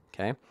with.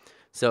 Okay,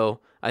 so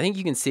I think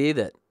you can see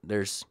that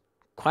there's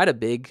quite a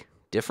big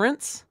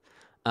difference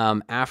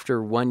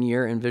after 1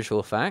 year in visual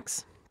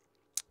effects.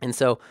 And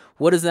so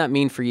what does that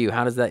mean for you?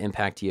 How does that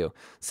impact you?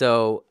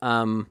 So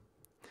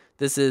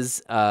this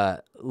is,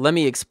 let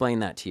me explain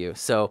that to you.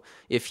 So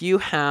if you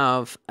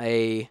have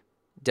a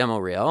demo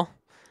reel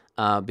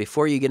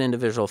before you get into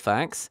visual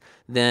effects,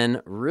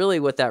 then really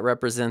what that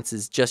represents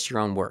is just your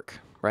own work,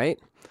 right?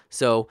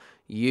 So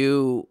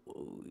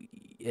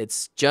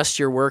it's just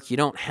your work. You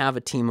don't have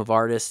a team of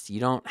artists. You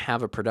don't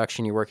have a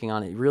production you're working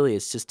on. It really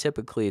is just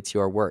typically it's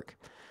your work.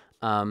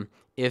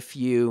 If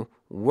you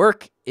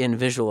work in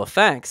visual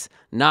effects,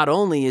 not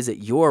only is it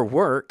your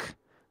work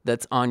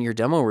that's on your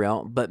demo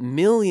reel, but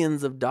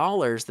millions of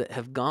dollars that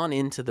have gone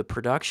into the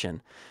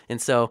production.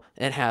 And so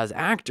it has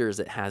actors,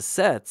 it has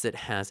sets, it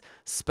has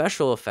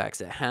special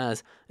effects, it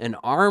has an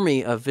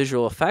army of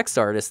visual effects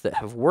artists that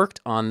have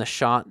worked on the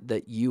shot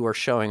that you are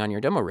showing on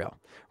your demo reel,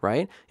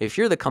 right? If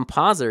you're the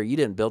compositor, you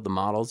didn't build the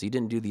models, you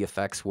didn't do the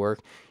effects work,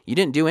 you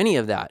didn't do any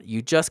of that.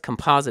 You just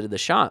composited the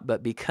shot,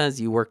 but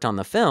because you worked on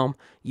the film,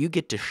 you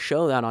get to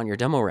show that on your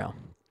demo reel.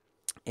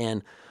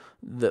 And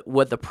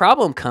what the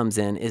problem comes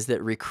in is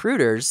that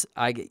recruiters,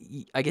 I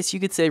guess you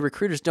could say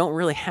recruiters don't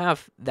really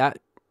have that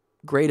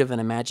great of an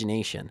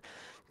imagination.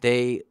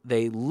 They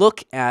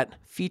look at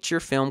feature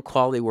film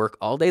quality work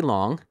all day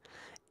long,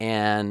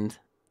 and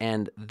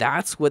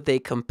that's what they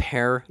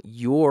compare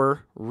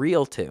your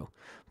reel to,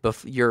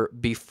 your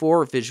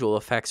before visual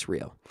effects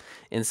reel.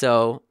 And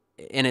so,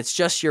 and it's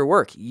just your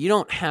work. You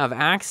don't have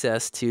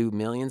access to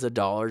millions of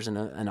dollars and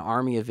an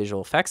army of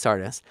visual effects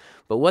artists.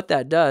 But what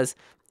that does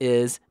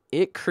is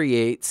it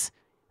creates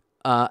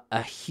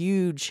a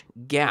huge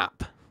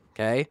gap,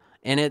 okay?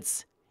 And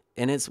it's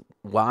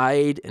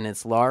wide and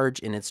it's large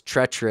and it's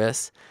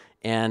treacherous,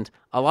 and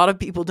a lot of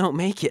people don't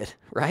make it,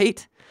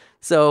 right?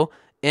 So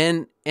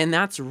and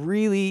that's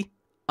really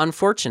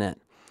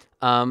unfortunate.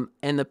 And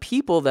the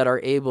people that are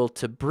able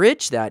to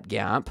bridge that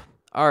gap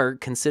are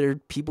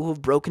considered people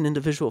who've broken into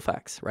visual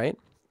effects, right?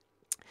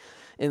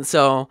 And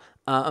so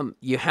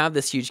you have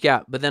this huge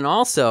gap. But then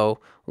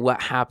also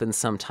what happens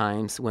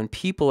sometimes when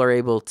people are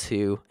able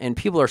to, and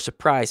people are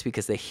surprised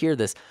because they hear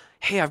this,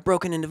 hey, I've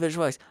broken into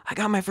visual effects. I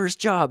got my first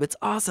job. It's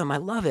awesome. I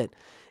love it.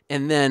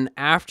 And then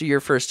after your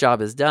first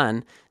job is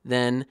done,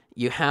 then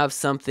you have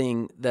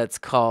something that's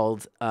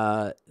called,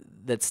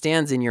 that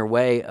stands in your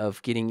way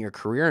of getting your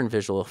career in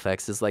visual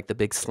effects is like the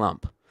big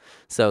slump.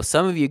 So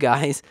some of you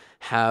guys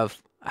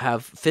have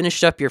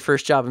finished up your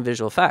first job in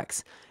visual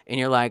effects, and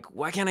you're like,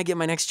 why can't I get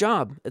my next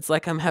job? It's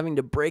like I'm having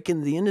to break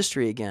into the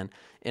industry again,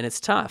 and it's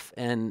tough.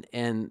 And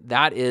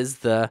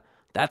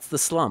that's the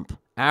slump.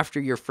 After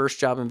your first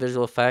job in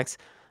visual effects,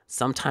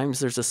 sometimes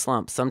there's a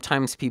slump.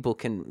 Sometimes people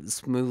can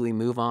smoothly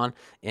move on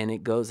and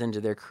it goes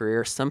into their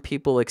career. Some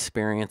people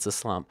experience a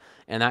slump,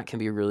 and that can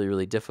be really,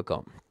 really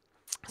difficult.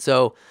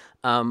 So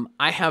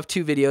I have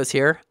 2 videos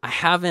here. I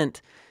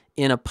haven't,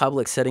 in a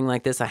public setting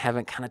like this, I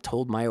haven't kind of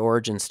told my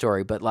origin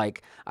story, but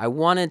like I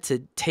wanted to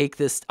take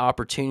this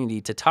opportunity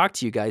to talk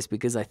to you guys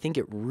because I think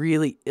it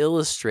really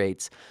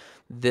illustrates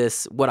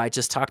this, what I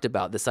just talked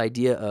about, this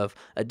idea of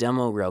a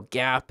demo reel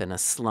gap and a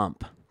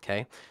slump.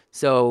 Okay,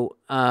 so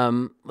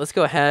let's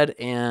go ahead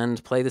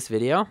and play this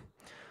video.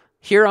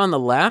 Here on the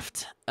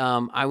left,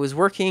 I was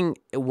working,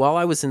 while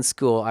I was in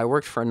school, I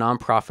worked for a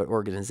nonprofit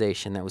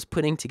organization that was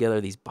putting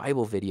together these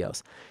Bible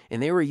videos,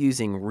 and they were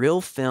using real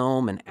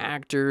film and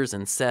actors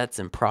and sets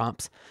and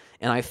props,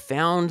 and I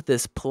found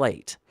this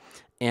plate,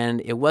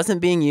 and it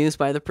wasn't being used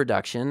by the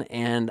production,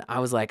 and I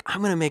was like,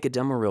 I'm going to make a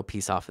demo reel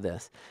piece off of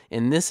this,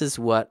 and this is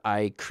what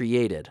I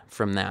created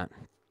from that.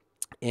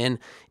 And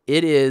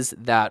it is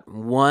that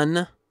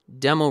one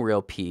demo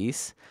reel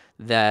piece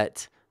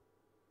that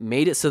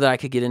made it so that I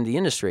could get into the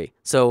industry.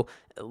 So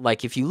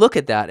like if you look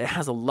at that, it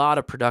has a lot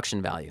of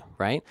production value,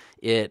 right?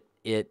 It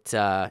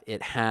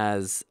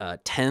has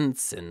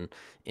tents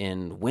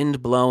and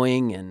wind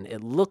blowing, and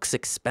it looks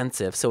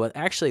expensive. So it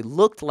actually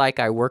looked like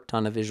I worked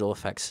on a visual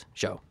effects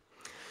show.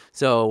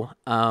 So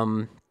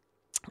and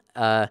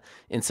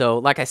so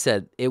like I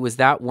said, it was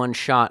that one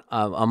shot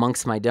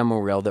amongst my demo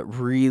reel that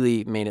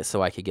really made it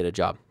so I could get a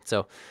job.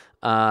 So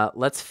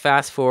let's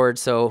fast forward.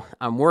 So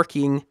I'm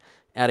working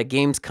at a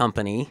games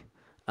company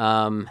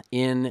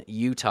in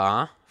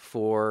Utah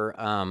for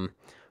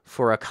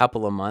a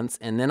couple of months,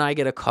 and then I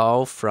get a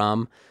call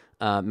from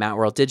Matt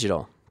World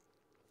Digital.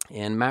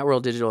 And Matt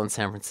World Digital in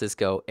San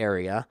Francisco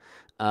area,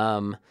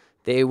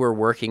 they were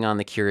working on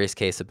The Curious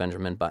Case of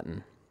Benjamin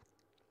Button.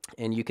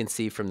 And you can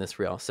see from this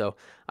reel. So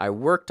I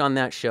worked on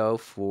that show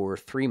for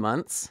 3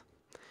 months,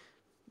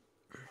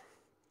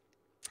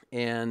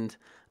 and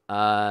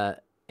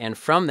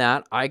from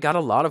that I got a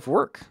lot of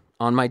work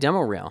on my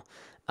demo reel.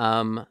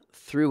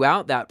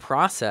 Throughout that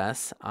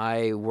process,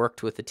 I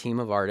worked with a team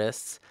of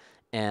artists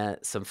and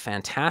some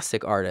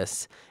fantastic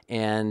artists,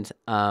 and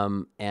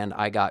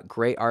I got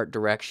great art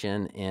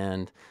direction,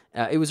 and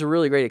it was a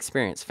really great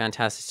experience.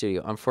 Fantastic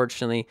studio.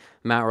 Unfortunately,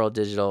 Matt World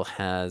Digital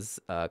has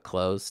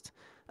closed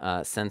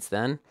since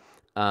then.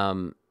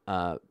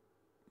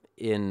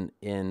 In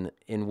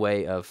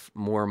way of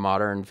more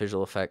modern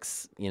visual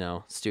effects,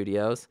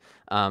 studios.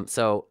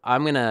 So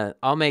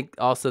I'll make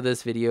also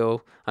this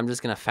video. I'm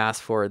just gonna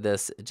fast forward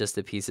this just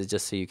to pieces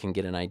just so you can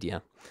get an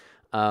idea.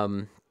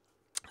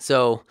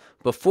 So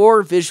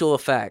before visual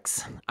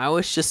effects, I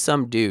was just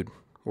some dude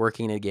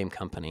working at a game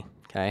company.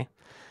 Okay.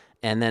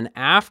 And then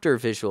after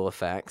visual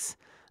effects,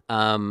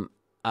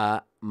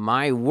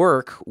 my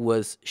work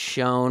was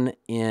shown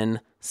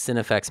in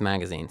CineFX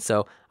magazine.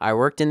 So I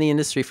worked in the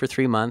industry for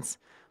 3 months.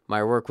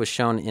 My work was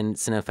shown in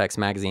CineFX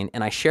magazine,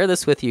 and I share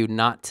this with you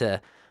not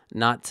to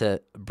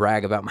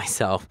brag about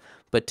myself,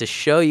 but to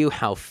show you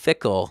how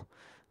fickle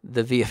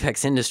the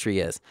VFX industry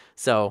is.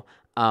 So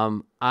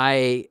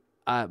my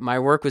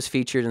work was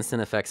featured in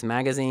CineFX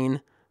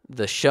magazine.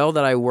 The show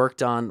that I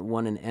worked on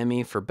won an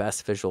Emmy for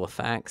Best Visual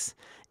Effects,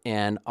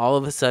 and all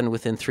of a sudden,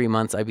 within 3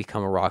 months, I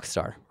become a rock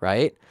star,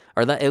 right?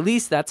 Or at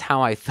least that's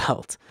how I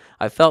felt.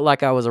 I felt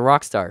like I was a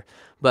rock star.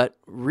 But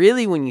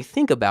really, when you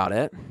think about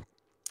it,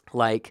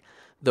 like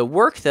the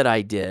work that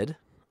I did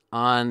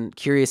on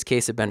Curious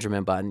Case of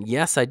Benjamin Button,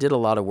 yes, I did a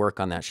lot of work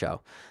on that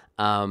show,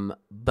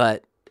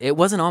 but it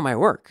wasn't all my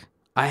work.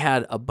 I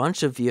had a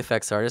bunch of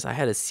VFX artists. I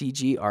had a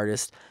CG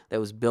artist that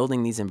was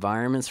building these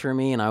environments for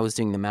me, and I was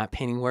doing the matte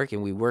painting work,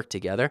 and we worked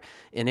together,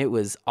 and it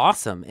was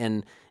awesome.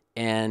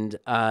 And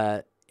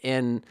not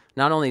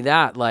only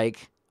that,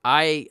 like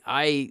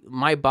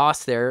my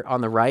boss there on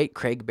the right,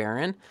 Craig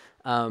Barron,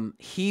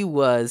 he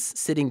was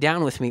sitting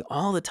down with me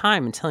all the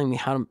time and telling me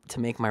how to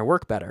make my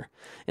work better.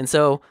 And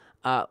so,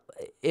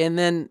 and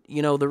then,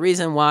 the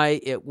reason why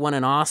it won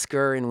an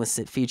Oscar and was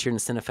featured in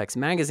CineFX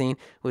magazine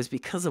was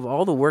because of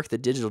all the work the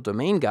Digital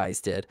Domain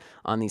guys did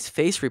on these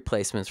face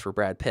replacements for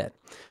Brad Pitt.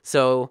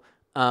 So,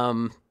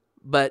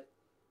 but,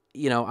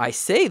 I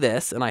say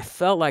this and I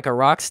felt like a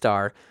rock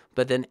star,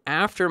 but then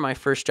after my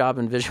first job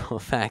in visual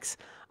effects,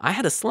 I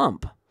had a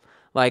slump.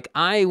 Like,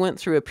 I went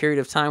through a period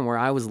of time where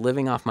I was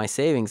living off my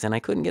savings and I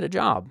couldn't get a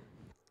job.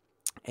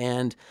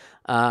 And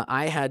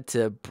I had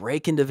to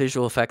break into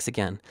visual effects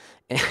again.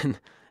 And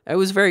it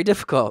was very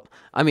difficult.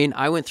 I mean,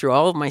 I went through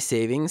all of my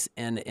savings,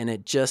 and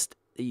it just,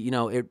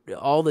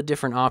 all the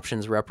different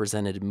options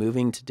represented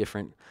moving to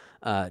different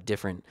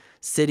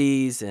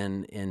cities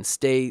and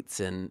states,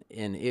 and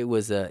it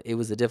was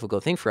a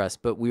difficult thing for us,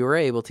 but we were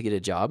able to get a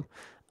job.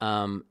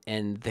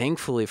 And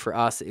thankfully for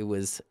us, it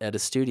was at a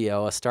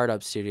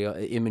startup studio,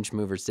 Image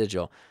Movers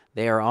Digital.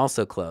 They are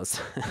also closed.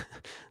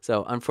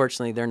 So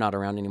unfortunately, they're not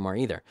around anymore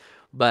either.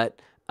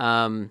 But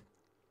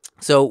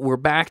so we're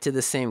back to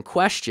the same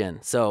question.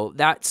 So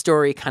that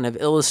story kind of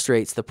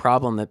illustrates the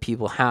problem that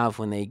people have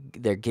when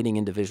they're getting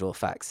into visual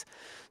effects.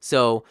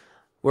 So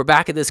we're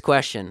back at this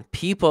question.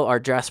 People are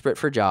desperate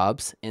for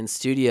jobs, and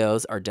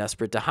studios are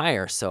desperate to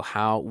hire. So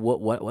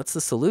what's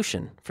the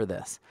solution for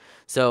this?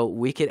 So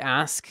we could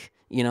ask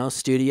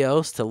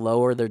studios to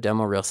lower their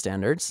demo reel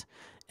standards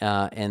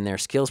and their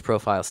skills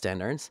profile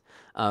standards.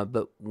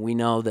 But we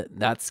know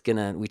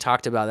that we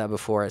talked about that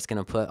before, it's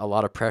going to put a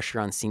lot of pressure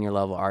on senior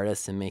level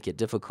artists and make it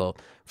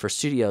difficult for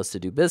studios to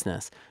do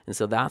business. And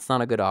so that's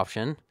not a good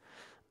option.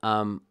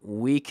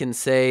 We can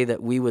say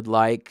that we would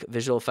like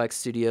visual effects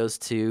studios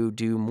to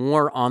do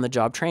more on the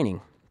job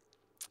training.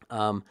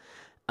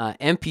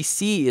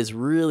 MPC is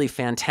really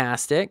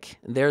fantastic.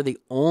 They're the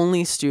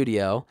only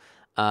studio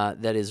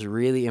that is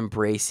really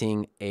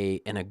embracing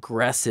an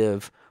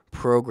aggressive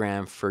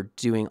program for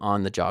doing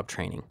on-the-job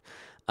training.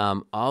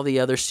 All the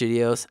other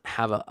studios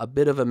have a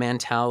bit of a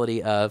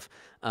mentality of,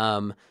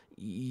 in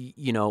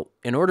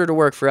order to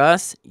work for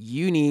us,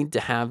 you need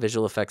to have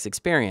visual effects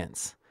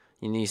experience.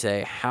 And you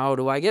say, how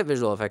do I get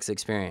visual effects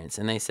experience?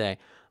 And they say,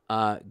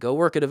 go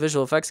work at a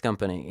visual effects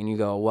company. And you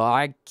go, well,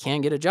 I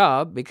can't get a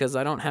job because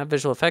I don't have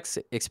visual effects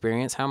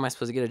experience. How am I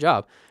supposed to get a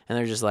job? And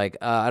they're just like,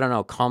 I don't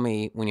know, call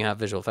me when you have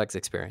visual effects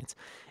experience.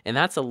 And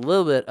that's a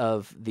little bit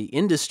of the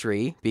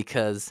industry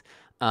because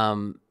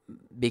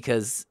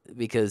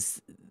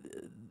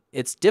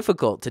it's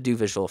difficult to do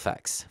visual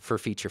effects for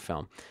feature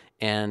film.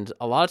 And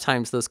a lot of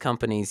times those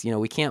companies,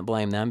 we can't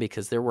blame them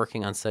because they're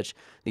working on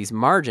these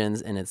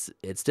margins, and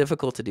it's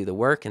difficult to do the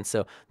work. And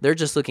so they're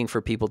just looking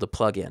for people to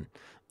plug in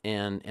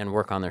and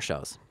work on their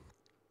shows.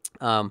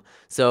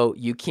 So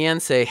you can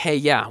say, hey,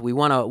 yeah,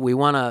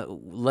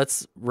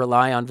 let's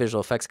rely on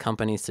visual effects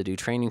companies to do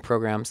training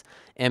programs.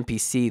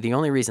 MPC, the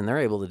only reason they're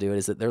able to do it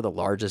is that they're the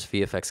largest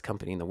VFX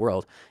company in the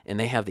world, and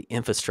they have the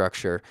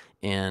infrastructure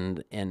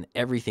and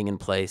everything in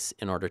place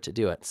in order to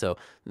do it. So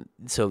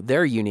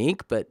they're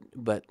unique, but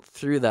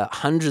through the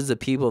hundreds of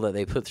people that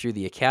they put through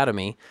the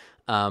academy,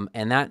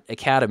 And that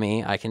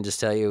academy, I can just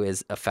tell you,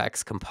 is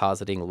effects,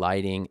 compositing,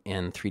 lighting,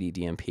 and 3D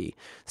DMP.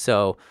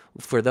 So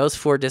for those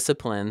 4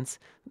 disciplines,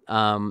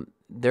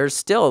 there's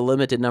still a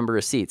limited number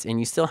of seats, and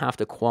you still have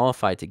to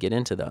qualify to get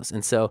into those.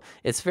 And so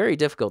it's very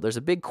difficult. There's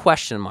a big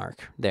question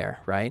mark there,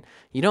 right?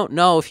 You don't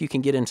know if you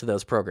can get into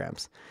those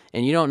programs,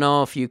 and you don't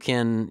know if you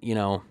can,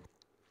 you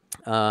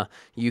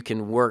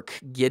can work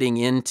getting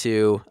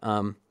into,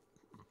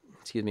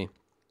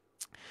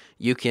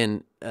 you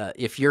can,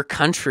 if your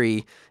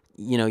country,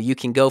 you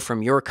can go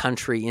from your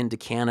country into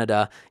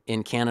Canada,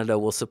 and Canada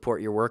will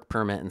support your work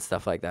permit and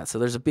stuff like that. So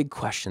there's a big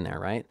question there,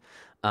 right?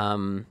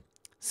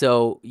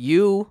 So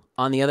you,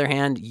 on the other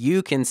hand,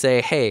 you can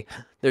say, hey,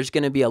 there's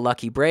going to be a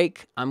lucky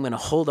break. I'm going to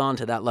hold on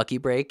to that lucky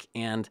break,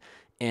 and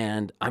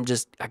I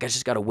just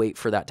got to wait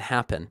for that to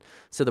happen.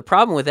 So the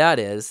problem with that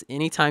is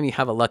anytime you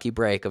have a lucky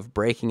break of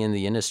breaking in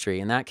the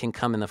industry, and that can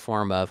come in the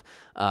form of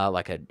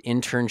like an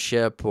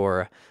internship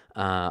or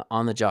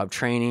on-the-job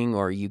training,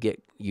 or you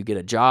get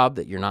a job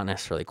that you're not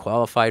necessarily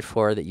qualified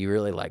for, that you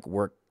really like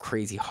work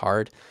crazy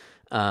hard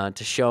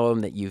to show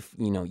them that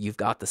you've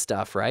got the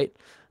stuff, right?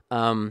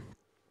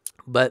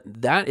 But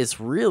that is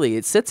really,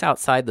 it sits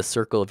outside the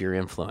circle of your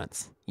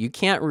influence. You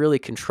can't really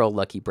control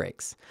lucky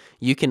breaks.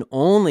 You can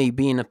only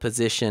be in a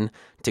position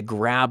to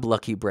grab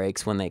lucky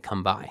breaks when they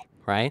come by,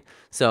 right?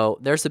 So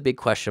there's a big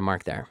question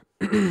mark there.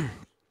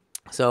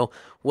 So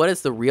what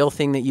is the real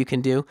thing that you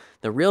can do?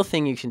 The real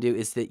thing you can do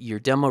is that your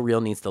demo reel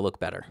needs to look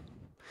better.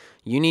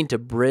 You need to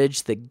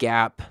bridge the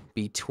gap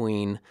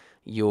between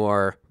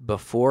your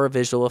before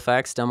visual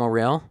effects demo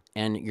reel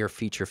and your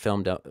feature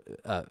film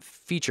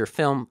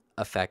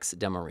effects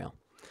demo reel.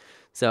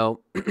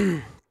 So,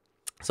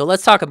 so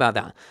let's talk about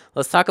that.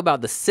 Let's talk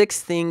about the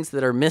 6 things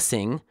that are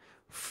missing,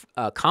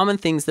 common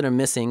things that are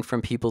missing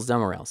from people's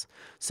demo reels.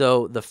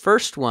 So the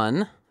first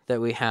one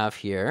that we have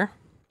here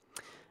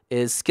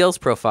is skills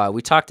profile.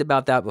 We talked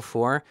about that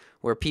before,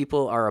 where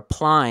people are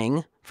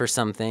applying for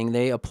something.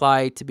 They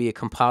apply to be a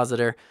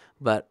compositor,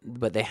 but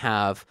they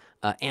have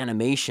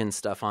animation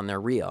stuff on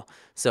their reel,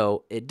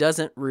 so it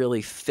doesn't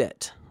really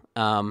fit.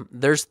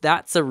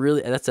 That's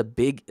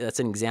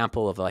an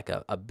example of like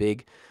a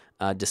big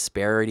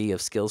disparity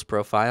of skills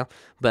profile,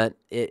 but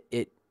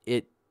it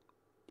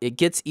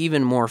gets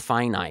even more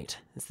finite.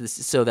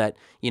 So that,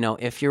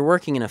 if you're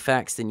working in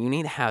effects, then you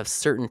need to have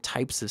certain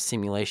types of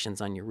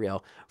simulations on your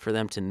reel for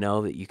them to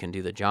know that you can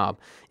do the job.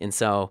 And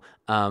so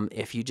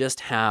if you just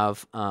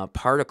have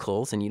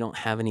particles and you don't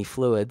have any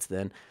fluids,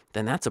 then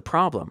that's a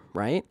problem,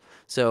 right?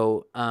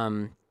 So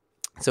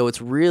so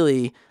it's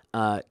really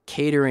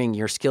catering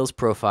your skills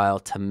profile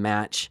to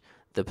match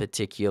the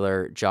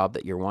particular job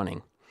that you're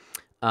wanting.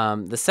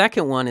 The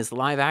second one is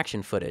live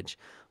action footage.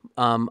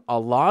 A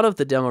lot of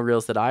the demo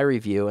reels that I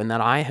review and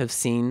that I have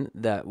seen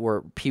that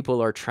where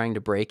people are trying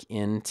to break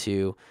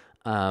into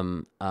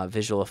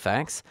visual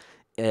effects,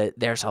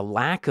 there's a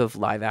lack of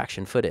live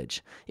action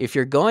footage. If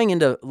you're going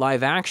into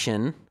live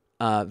action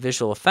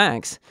visual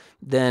effects,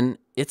 then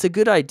it's a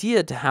good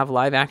idea to have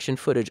live action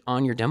footage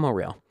on your demo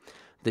reel.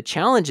 The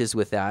challenges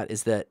with that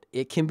is that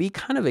it can be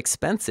kind of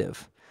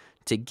expensive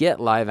to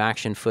get live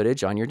action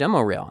footage on your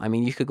demo reel. I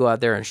mean, you could go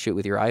out there and shoot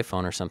with your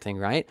iPhone or something,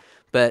 right?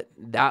 But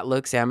that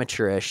looks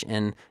amateurish,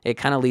 and it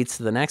kind of leads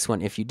to the next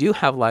one. If you do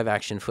have live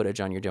action footage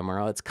on your demo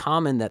reel, it's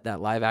common that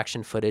live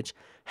action footage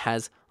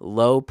has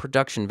low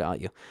production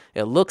value.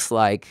 It looks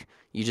like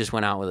you just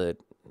went out with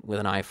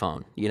an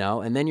iPhone,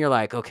 and then you're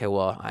like, okay,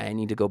 well, I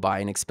need to go buy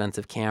an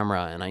expensive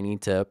camera, and I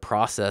need to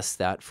process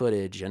that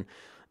footage, and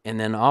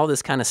then all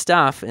this kind of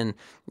stuff, and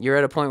you're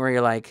at a point where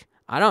you're like,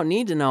 I don't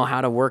need to know how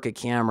to work a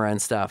camera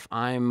and stuff.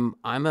 I'm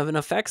an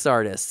effects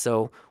artist,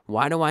 so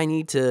why do I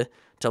need to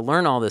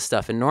learn all this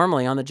stuff? And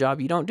normally on the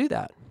job, you don't do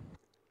that.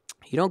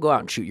 You don't go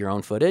out and shoot your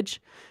own footage.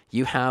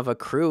 You have a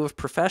crew of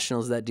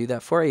professionals that do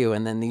that for you,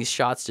 and then these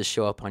shots just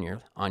show up on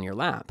your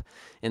lap.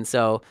 And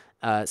so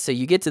so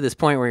you get to this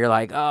point where you're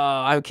like,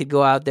 oh, I could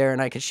go out there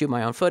and I could shoot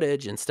my own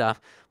footage and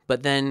stuff,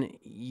 but then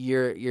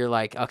you're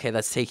like, okay,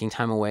 that's taking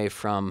time away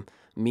from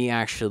me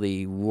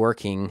actually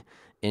working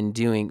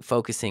and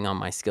focusing on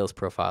my skills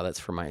profile that's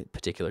for my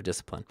particular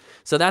discipline.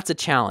 So that's a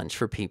challenge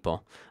for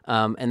people.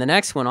 And the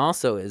next one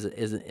also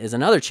is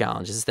another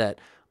challenge, is that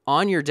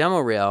on your demo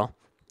reel,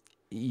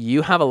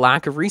 you have a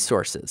lack of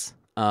resources.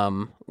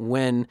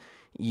 When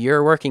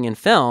you're working in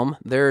film,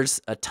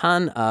 there's a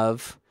ton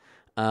of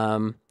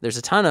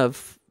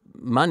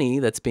money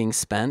that's being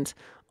spent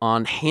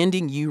on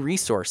handing you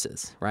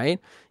resources, right?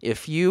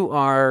 If you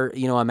are,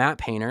 a matte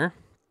painter,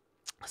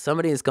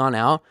 somebody has gone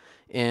out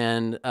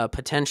and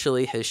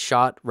potentially has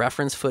shot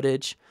reference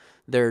footage.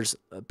 There's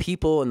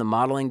people in the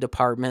modeling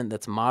department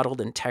that's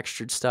modeled and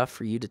textured stuff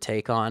for you to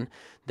take on.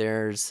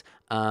 There's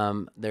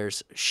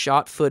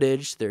shot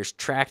footage. There's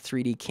tracked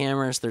 3D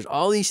cameras. There's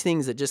all these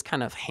things that just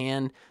kind of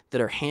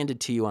are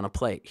handed to you on a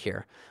plate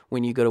here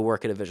when you go to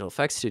work at a visual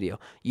effects studio.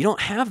 You don't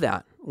have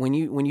that when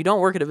you don't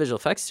work at a visual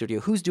effects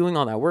studio. Who's doing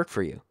all that work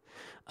for you?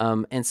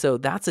 And so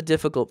that's a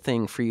difficult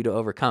thing for you to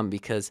overcome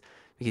because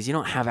you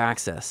don't have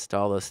access to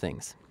all those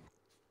things.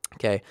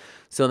 Okay,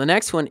 so the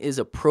next one is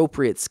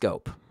appropriate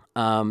scope.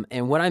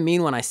 And what I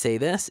mean when I say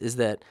this is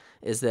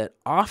that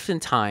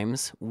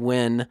oftentimes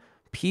when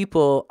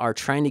people are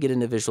trying to get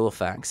into visual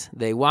effects,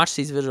 they watch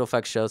these visual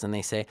effects shows and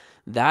they say,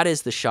 that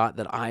is the shot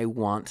that I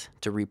want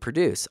to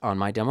reproduce on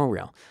my demo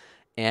reel.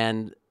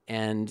 And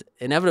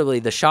inevitably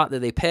the shot that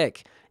they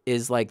pick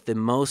is like the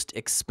most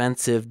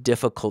expensive,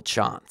 difficult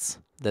shots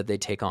that they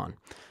take on.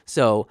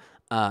 So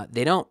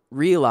they don't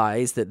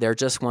realize that they're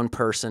just one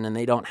person and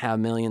they don't have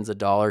millions of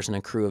dollars and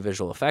a crew of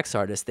visual effects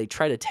artists. They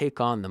try to take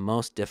on the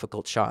most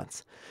difficult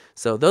shots.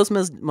 So those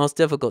most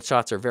difficult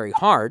shots are very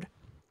hard,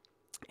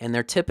 and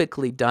they're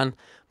typically done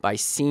by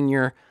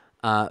senior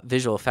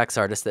visual effects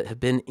artists that have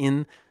been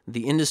in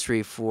the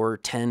industry for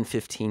 10,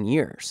 15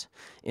 years.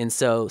 And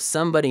so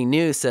somebody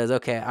new says,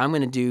 okay, I'm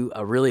going to do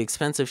a really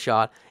expensive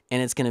shot,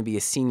 and it's going to be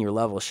a senior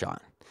level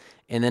shot.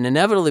 And then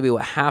inevitably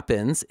what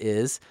happens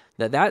is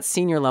that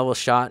senior level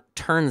shot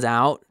turns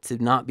out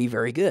to not be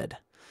very good.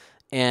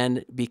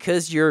 And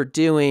because you're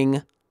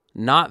doing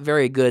not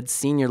very good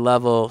senior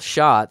level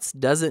shots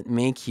doesn't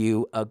make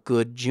you a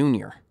good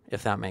junior,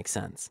 if that makes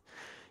sense.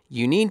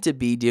 You need to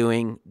be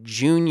doing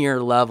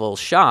junior level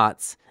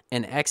shots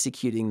and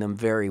executing them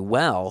very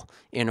well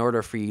in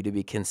order for you to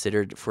be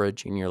considered for a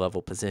junior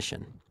level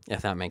position,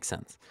 if that makes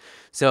sense.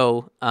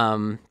 So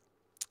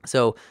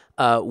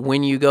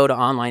when you go to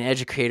online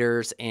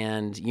educators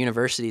and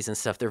universities and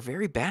stuff, they're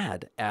very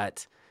bad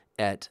at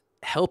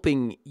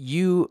helping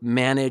you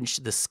manage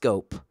the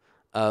scope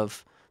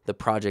of the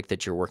project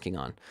that you're working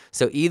on.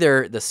 So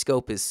either the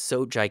scope is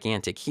so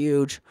gigantic,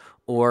 huge,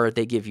 or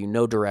they give you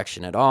no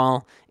direction at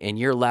all, and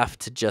you're left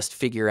to just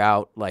figure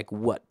out like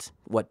what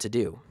to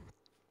do.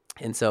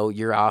 And so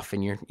you're off,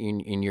 and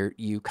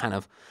you kind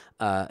of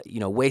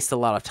waste a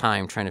lot of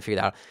time trying to figure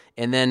it out.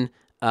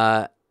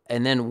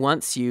 And then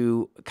once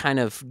you kind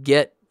of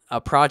get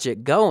a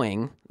project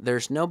going,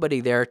 there's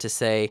nobody there to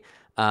say,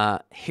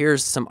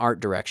 here's some art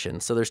direction.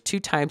 So there's two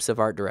types of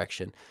art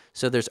direction.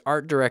 So there's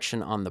art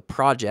direction on the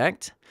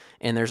project,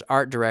 and there's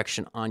art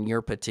direction on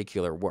your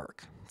particular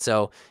work.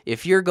 So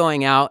if you're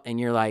going out and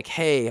you're like,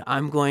 hey,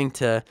 I'm going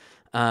to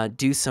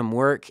do some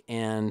work,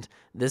 and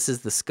this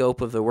is the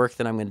scope of the work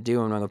that I'm going to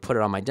do, and I'm going to put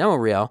it on my demo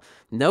reel,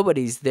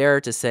 nobody's there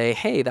to say,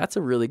 hey, that's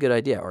a really good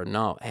idea, or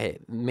no, hey,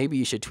 maybe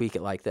you should tweak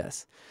it like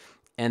this.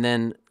 And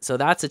then, so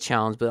that's a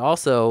challenge, but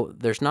also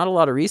there's not a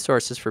lot of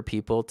resources for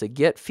people to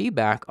get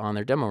feedback on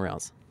their demo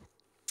reels.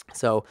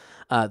 So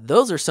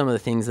those are some of the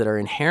things that are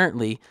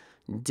inherently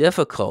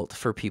difficult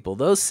for people.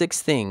 Those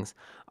 6 things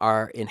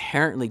are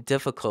inherently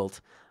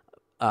difficult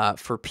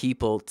for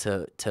people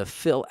to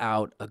fill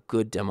out a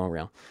good demo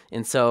reel.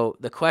 And so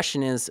the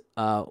question is,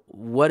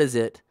 what is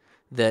it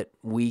that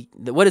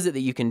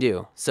you can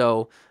do?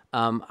 So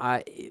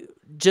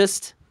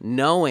just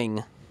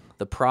knowing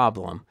the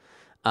problem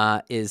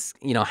is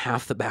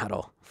half the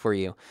battle for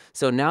you.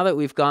 So now that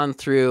we've gone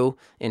through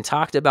and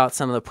talked about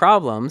some of the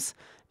problems,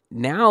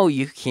 now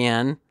you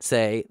can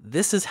say,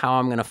 this is how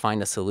I'm going to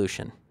find a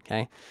solution,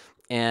 okay?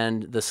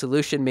 And the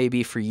solution may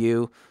be for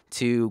you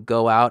to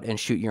go out and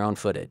shoot your own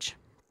footage,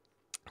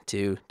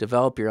 to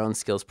develop your own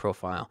skills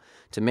profile,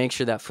 to make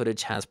sure that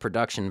footage has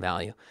production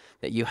value,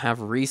 that you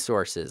have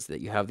resources, that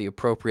you have the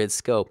appropriate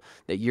scope,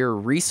 that you're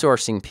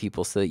resourcing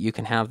people so that you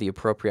can have the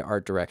appropriate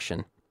art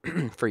direction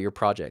for your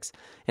projects.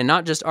 And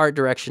not just art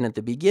direction at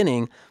the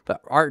beginning, but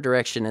art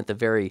direction at the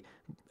very,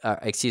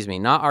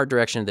 not art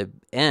direction at the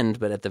end,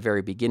 but at the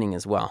very beginning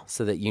as well,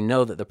 so that you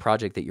know that the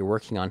project that you're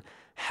working on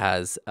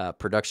has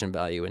production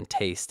value and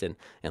taste and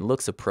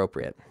looks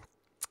appropriate.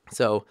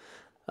 So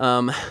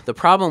the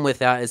problem with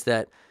that is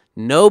that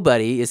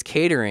nobody is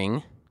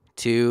catering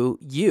to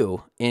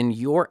you in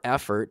your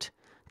effort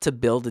to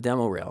build a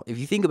demo reel. If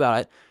you think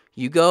about it,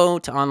 you go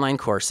to online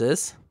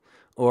courses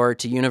or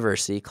to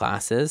university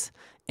classes,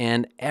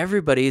 and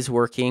everybody's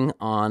working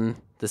on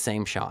the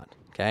same shot,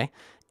 okay?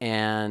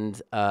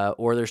 And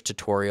or there's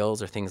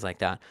tutorials or things like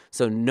that.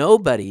 So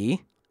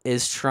nobody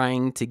is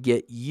trying to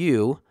get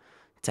you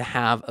to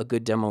have a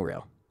good demo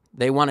reel.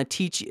 They want to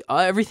teach you,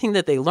 everything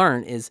that they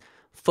learn is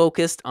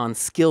focused on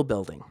skill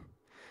building.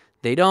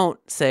 They don't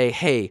say,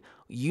 hey,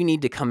 you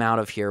need to come out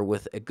of here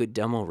with a good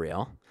demo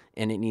reel,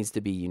 and it needs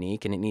to be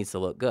unique and it needs to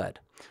look good.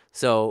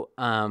 So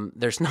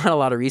there's not a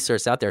lot of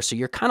resource out there. So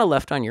you're kind of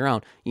left on your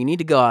own. You need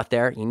to go out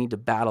there. You need to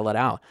battle it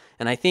out.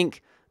 And I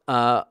think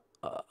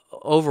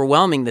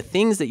overwhelming, the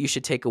things that you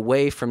should take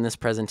away from this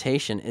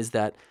presentation is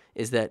that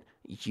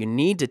you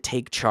need to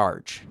take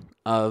charge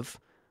of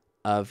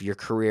your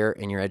career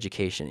and your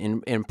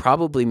education. And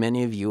probably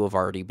many of you have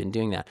already been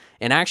doing that.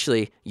 And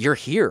actually, you're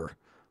here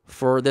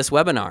for this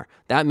webinar.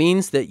 That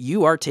means that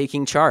you are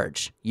taking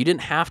charge. You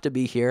didn't have to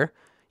be here.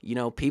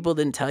 People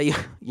didn't tell you,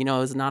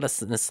 it's not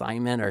an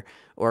assignment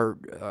or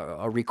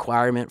a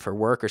requirement for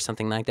work or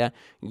something like that.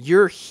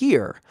 You're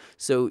here.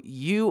 So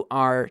you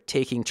are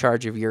taking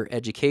charge of your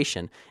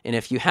education. And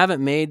if you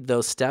haven't made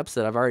those steps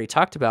that I've already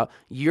talked about,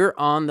 you're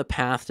on the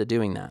path to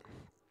doing that.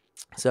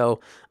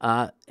 So,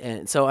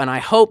 and I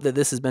hope that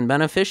this has been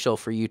beneficial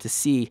for you to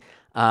see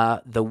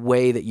the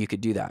way that you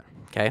could do that.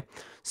 Okay.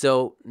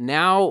 So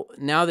now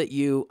that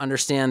you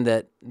understand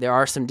that there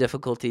are some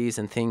difficulties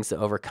and things to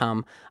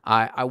overcome,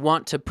 I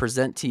want to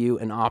present to you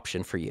an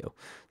option for you.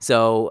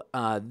 So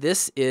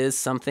this is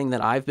something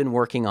that I've been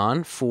working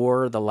on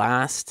for the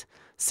last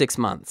 6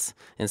 months.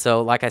 And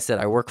so, like I said,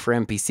 I work for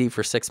MPC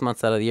for 6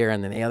 months out of the year,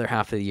 and then the other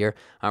half of the year,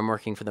 I'm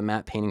working for the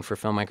Matte Painting for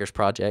Filmmakers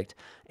project,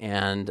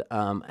 and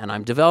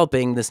I'm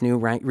developing this new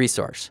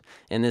resource.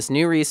 And this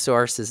new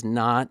resource is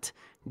not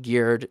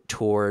geared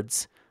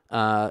towards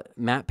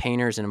matte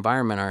painters and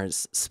environment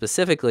artists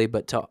specifically,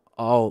 but to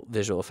all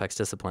visual effects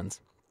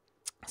disciplines.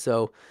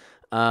 So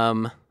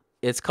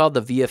it's called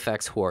the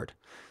VFX Horde.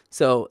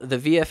 So the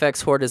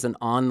VFX Horde is an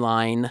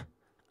online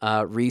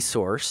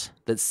resource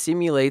that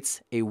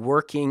simulates a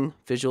working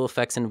visual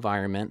effects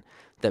environment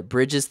that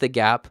bridges the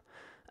gap,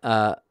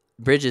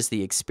 bridges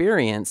the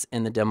experience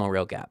and the demo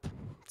reel gap.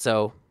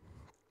 So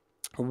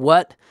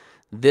what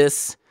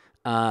this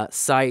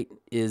site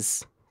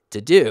is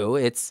to do,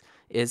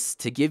 is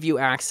to give you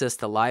access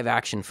to live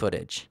action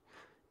footage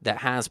that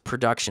has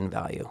production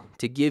value,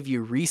 to give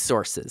you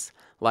resources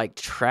like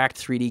tracked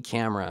 3D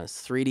cameras,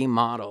 3D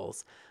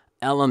models,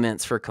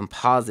 elements for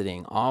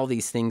compositing, all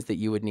these things that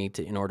you would need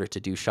to in order to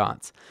do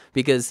shots.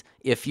 Because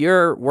if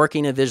you're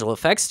working in a visual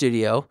effects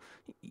studio,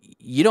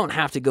 you don't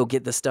have to go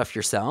get the stuff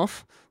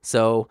yourself.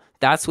 So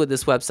that's what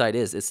this website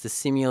is. It's to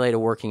simulate a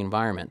working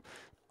environment,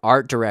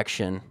 art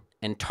direction,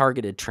 and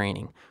targeted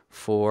training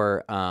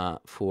for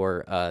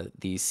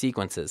these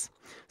sequences.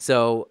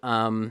 So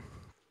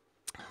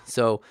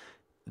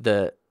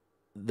the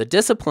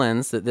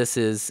disciplines that this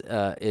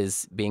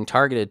is being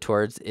targeted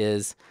towards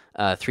is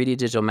 3D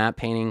digital matte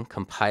painting,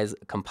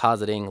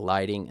 compositing,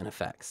 lighting, and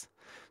effects.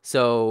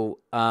 So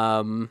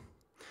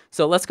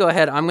so let's go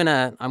ahead. I'm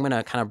gonna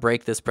kind of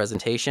break this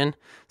presentation.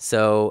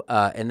 So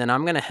and then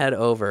I'm gonna head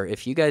over.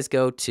 If you guys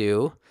go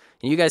to,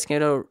 and you guys can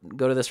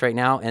go to this right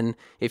now, and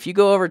if you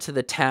go over to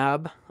the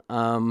tab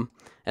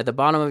at the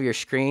bottom of your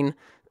screen,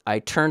 I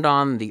turned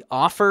on the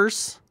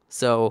offers.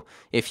 So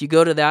if you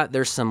go to that,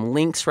 there's some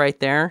links right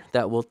there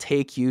that will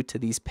take you to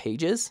these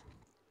pages,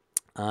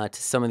 to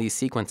some of these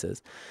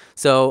sequences.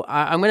 So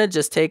I'm going to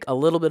just take a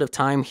little bit of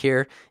time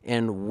here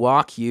and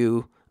walk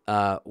you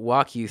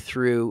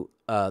through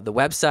the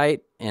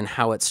website and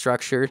how it's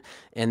structured,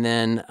 and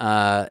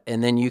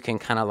then you can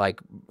kind of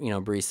like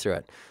breeze through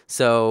it.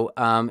 So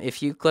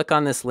if you click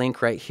on this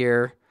link right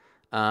here,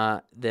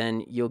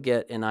 then you'll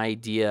get an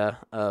idea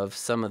of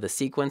some of the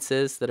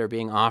sequences that are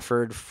being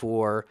offered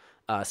for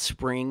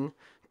spring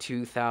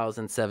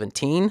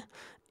 2017,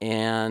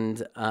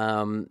 and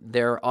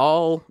they're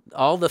all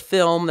the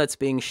film that's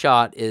being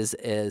shot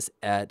is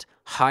at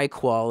high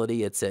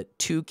quality. It's at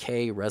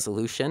 2K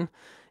resolution,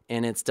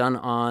 and it's done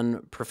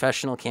on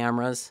professional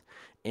cameras,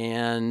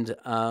 and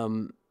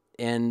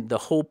the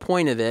whole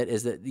point of it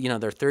is that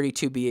they're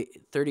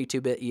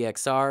 32-bit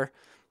EXR.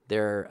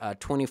 They're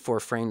 24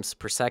 frames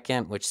per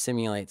second, which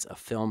simulates a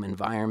film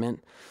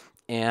environment,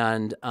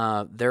 and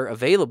they're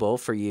available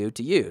for you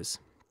to use.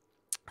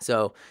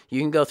 So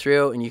you can go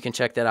through and you can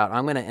check that out.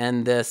 I'm going to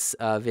end this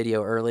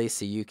video early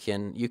so you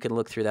can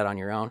look through that on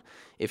your own.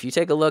 If you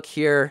take a look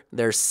here,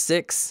 there's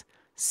 6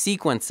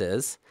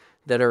 sequences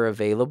that are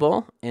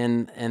available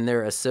and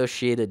their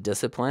associated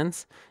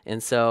disciplines.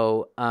 And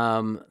so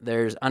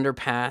there's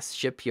underpass,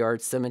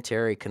 shipyard,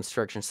 cemetery,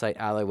 construction site,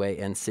 alleyway,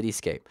 and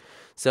cityscape.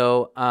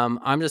 So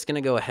I'm just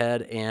going to go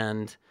ahead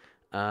and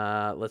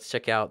let's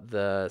check out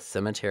the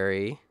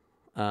cemetery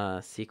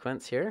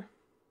sequence here.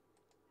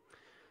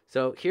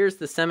 So here's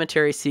the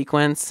cemetery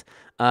sequence.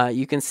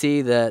 You can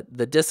see that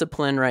the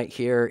discipline right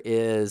here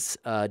is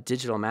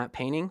digital matte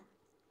painting.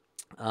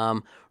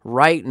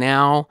 Right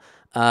now,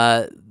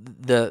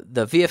 the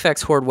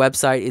VFX Horde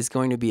website is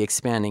going to be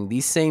expanding.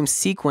 These same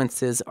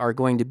sequences are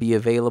going to be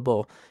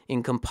available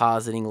in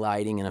compositing,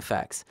 lighting, and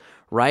effects.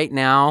 Right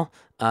now,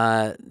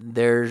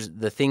 there's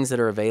the things that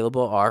are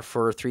available are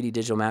for 3D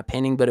digital matte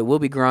painting, but it will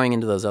be growing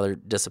into those other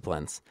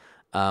disciplines.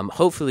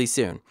 Hopefully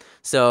soon.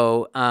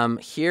 So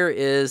here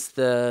is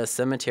the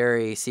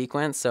cemetery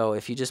sequence. So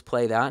if you just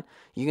play that,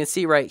 you can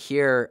see right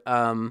here,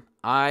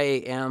 I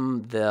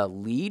am the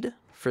lead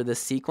for this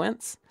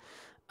sequence.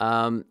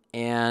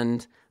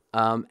 And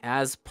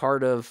as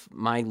part of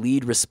my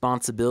lead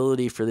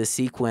responsibility for this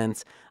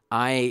sequence,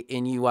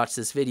 and you watch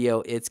this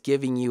video, it's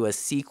giving you a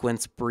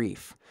sequence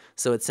brief.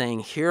 So it's saying,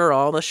 here are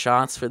all the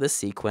shots for the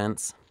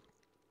sequence.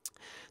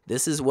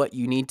 This is what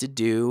you need to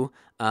do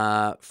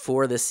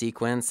for the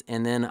sequence,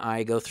 and then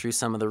I go through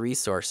some of the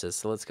resources.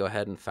 So let's go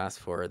ahead and fast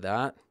forward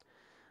that.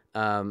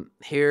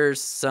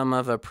 Here's some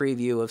of a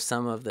preview of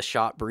some of the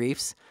shot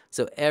briefs.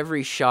 So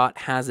every shot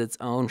has its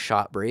own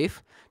shot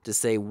brief to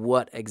say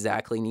what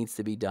exactly needs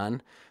to be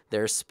done.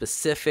 There's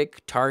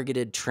specific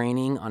targeted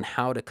training on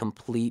how to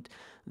complete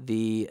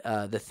the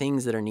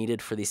things that are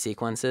needed for these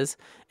sequences,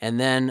 and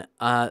then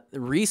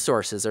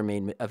resources are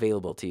made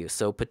available to you.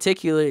 So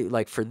particularly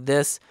like for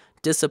this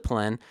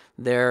discipline,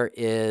 there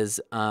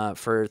is,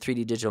 for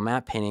 3D digital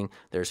map painting,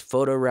 there's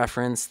photo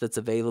reference that's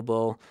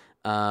available.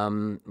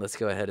 Let's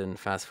go ahead and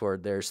fast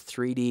forward. There's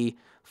 3D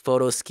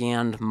photo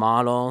scanned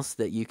models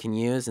that you can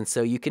use. And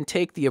so you can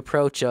take the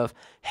approach of,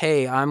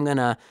 hey, I'm going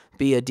to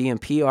be a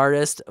DMP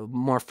artist,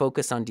 more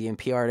focused on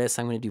DMP artists.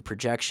 I'm going to do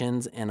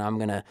projections and I'm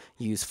going to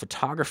use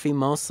photography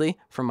mostly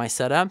for my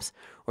setups.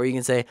 Or you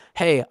can say,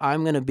 hey,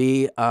 I'm going to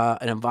be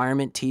an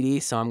environment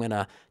TD. So I'm going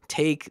to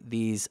take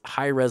these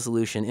high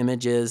resolution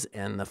images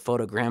and the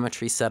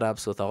photogrammetry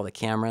setups with all the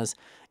cameras,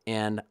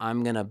 and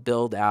I'm going to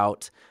build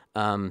out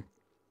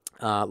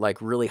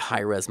like really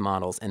high-res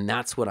models, and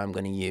that's what I'm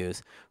going to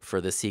use for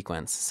the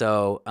sequence.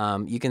 So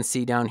you can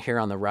see down here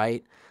on the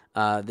right,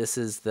 this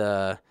is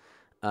the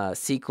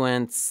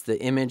sequence, the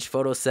image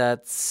photo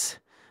sets,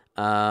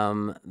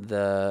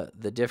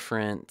 the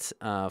different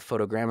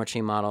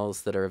photogrammetry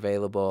models that are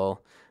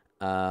available,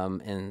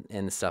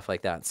 and stuff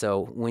like that.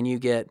 So when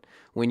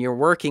you're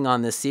working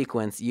on this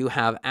sequence, you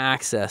have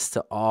access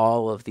to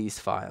all of these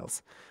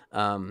files.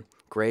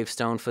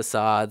 Gravestone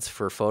facades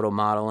for photo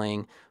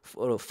modeling,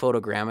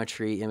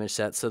 photogrammetry, image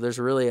sets. So there's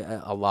really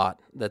a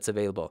lot that's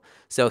available.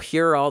 So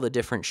here are all the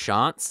different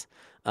shots.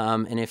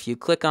 And if you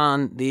click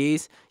on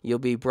these, you'll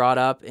be brought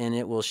up and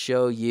it will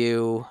show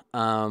you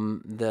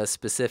the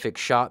specific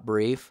shot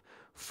brief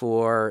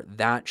for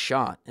that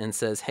shot and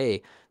says,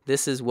 hey,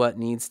 this is what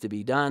needs to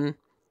be done.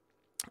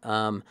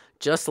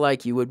 Just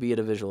like you would be at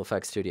a visual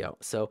effects studio.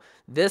 So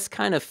this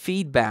kind of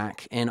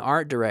feedback and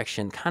art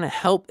direction kind of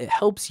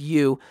helps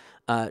you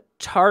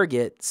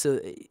target so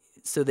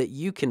that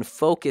you can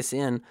focus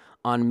in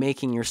on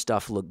making your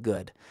stuff look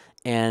good.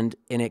 And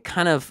it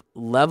kind of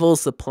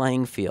levels the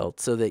playing field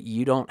so that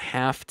you don't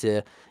have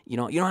to, you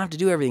don't have to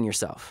do everything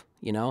yourself.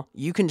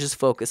 You can just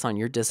focus on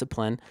your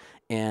discipline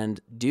and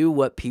do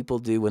what people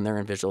do when they're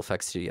in visual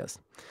effects studios.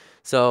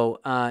 So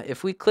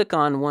if we click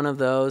on one of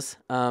those,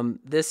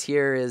 this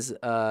is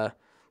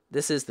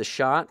the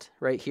shot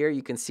right here.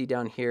 You can see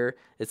down here,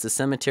 it's a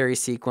cemetery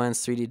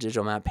sequence. 3D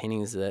digital map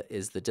painting is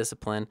the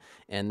discipline,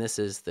 and this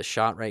is the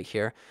shot right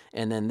here.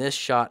 And then this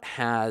shot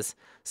has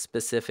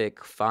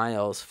specific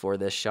files for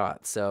this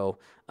shot. So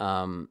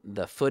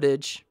the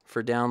footage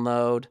for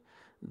download,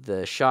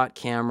 the shot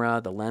camera,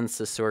 the lens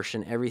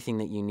distortion, everything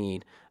that you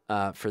need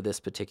for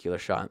this particular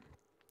shot.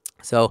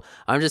 So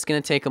I'm just going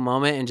to take a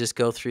moment and just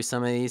go through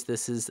some of these.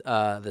 This is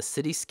the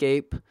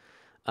cityscape.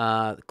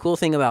 The cool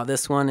thing about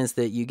this one is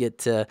that you get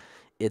to,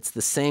 it's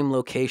the same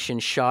location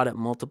shot at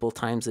multiple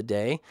times a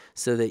day,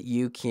 so that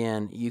you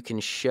can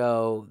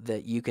show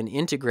that you can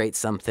integrate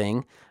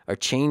something or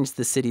change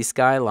the city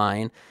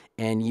skyline,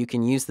 and you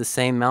can use the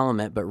same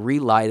element but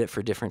relight it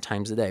for different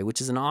times a day,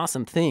 which is an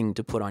awesome thing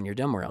to put on your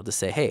demo reel to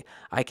say, hey,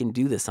 I can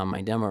do this on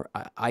my demo.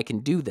 I can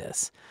do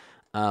this.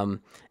 And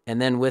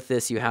then with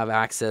this, you have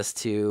access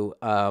to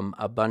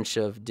a bunch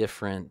of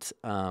different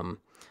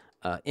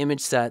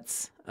image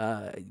sets,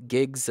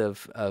 gigs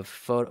of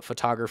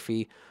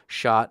photography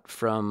shot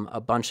from a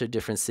bunch of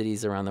different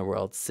cities around the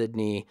world,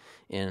 Sydney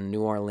and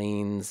New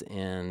Orleans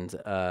and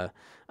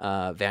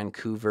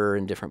Vancouver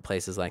and different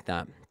places like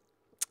that.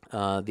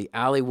 The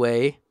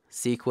alleyway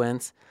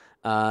sequence,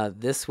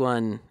 this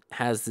one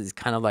has these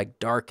kind of like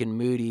dark and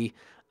moody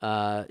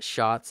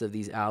shots of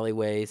these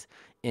alleyways.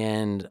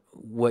 And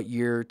what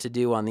you're to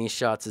do on these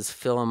shots is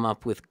fill them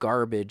up with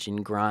garbage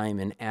and grime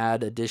and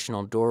add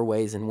additional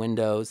doorways and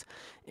windows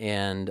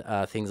and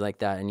things like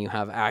that. And you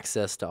have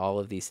access to all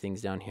of these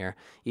things down here.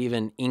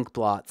 Even ink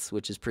blots,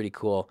 which is pretty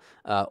cool,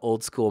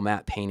 old school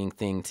matte painting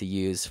thing to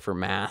use for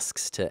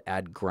masks to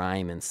add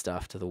grime and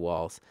stuff to the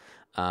walls.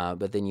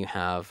 But then you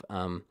have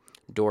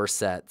door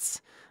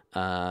sets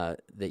that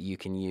you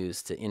can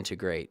use to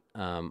integrate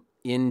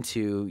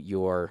into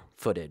your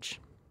footage.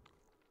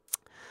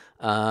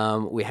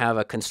 We have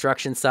a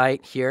construction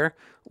site here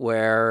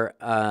where,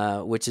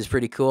 which is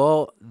pretty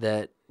cool,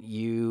 that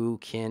you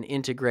can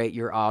integrate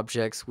your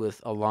objects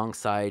with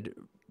alongside,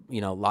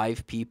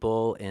 live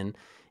people and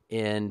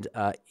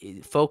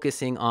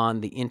focusing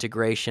on the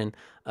integration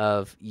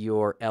of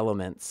your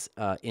elements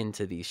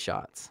into these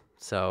shots.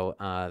 So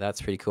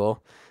that's pretty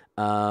cool.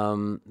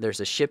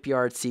 There's a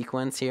shipyard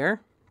sequence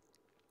here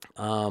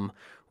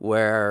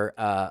where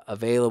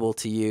available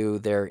to you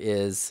there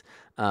is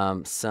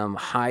some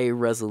high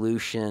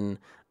resolution,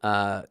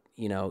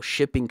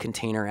 shipping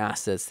container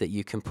assets that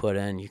you can put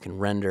in, you can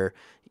render,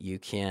 you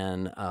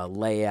can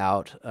lay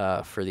out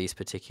for these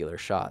particular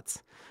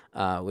shots,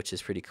 which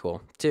is pretty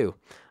cool too.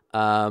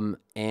 And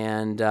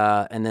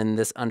then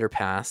this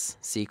underpass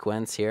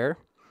sequence here,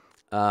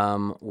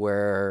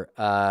 where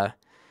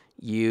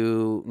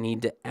you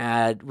need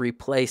to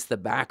replace the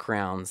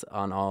backgrounds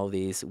on all of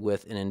these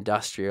with an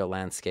industrial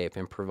landscape,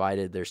 and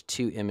provided there's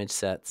 2 image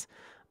sets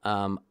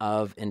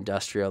of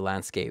industrial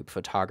landscape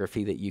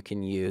photography that you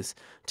can use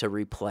to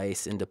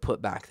replace and to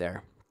put back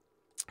there.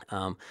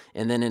 And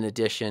then in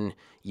addition,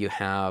 you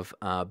have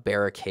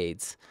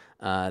barricades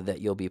that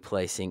you'll be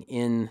placing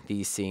in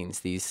these scenes,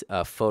 these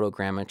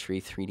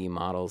photogrammetry 3D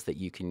models that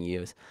you can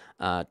use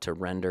to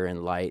render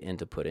in light and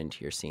to put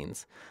into your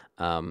scenes.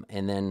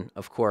 And then,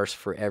 of course,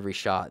 for every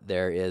shot,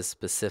 there is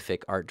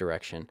specific art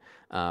direction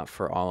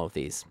for all of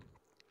these.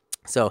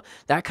 So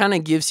that kind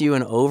of gives you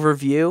an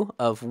overview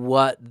of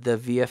what the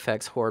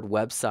VFX Horde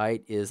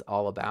website is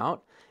all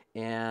about.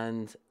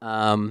 And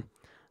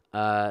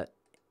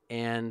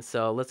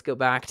so let's go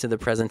back to the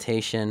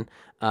presentation.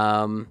 So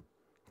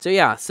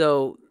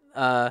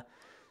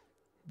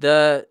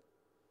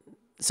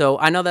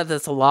I know that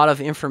that's a lot of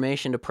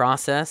information to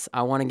process.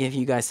 I want to give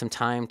you guys some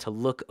time to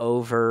look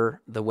over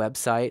the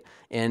website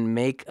and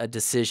make a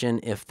decision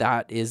if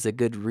that is a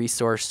good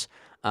resource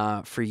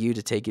for you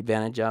to take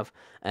advantage of.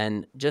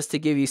 And just to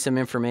give you some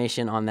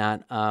information on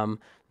that,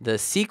 the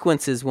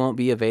sequences won't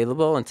be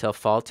available until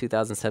fall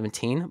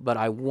 2017, but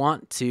I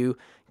want to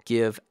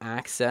give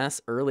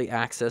early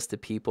access to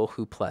people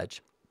who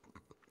pledge.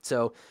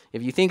 So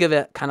if you think of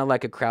it kind of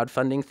like a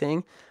crowdfunding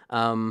thing,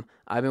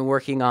 I've been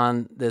working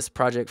on this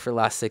project for the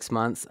last 6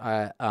 months.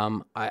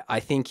 I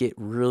think it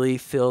really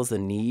fills a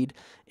need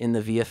in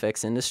the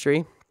VFX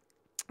industry.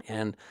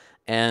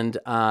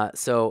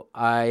 So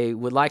I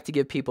would like to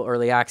give people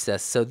early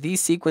access. So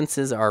these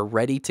sequences are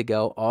ready to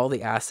go. All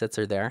the assets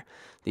are there.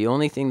 The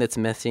only thing that's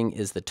missing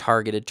is the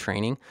targeted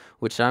training,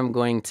 which I'm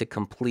going to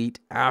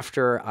complete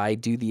after I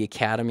do the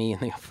academy.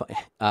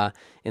 I'm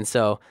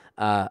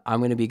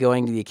going to be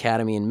going to the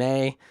academy in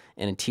May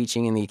and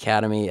teaching in the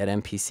academy at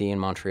MPC in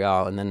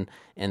Montreal. And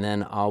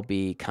then I'll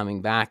be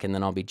coming back, and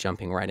then I'll be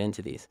jumping right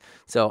into these.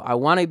 So I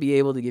want to be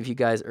able to give you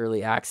guys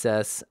early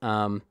access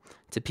to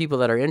people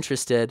that are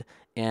interested.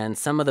 And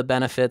some of the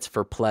benefits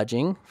for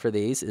pledging for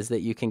these is that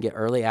you can get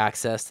early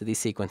access to these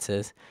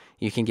sequences.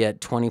 You can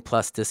get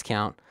 20+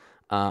 discount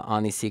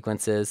on these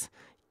sequences.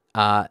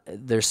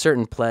 There's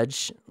certain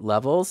pledge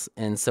levels,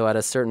 and so at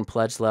a certain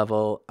pledge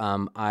level,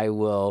 I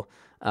will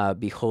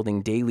be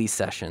holding daily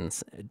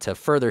sessions to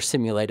further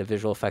simulate a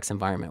visual effects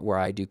environment where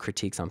I do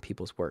critiques on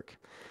people's work.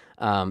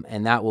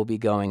 And that will be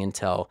going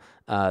until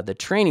the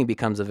training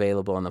becomes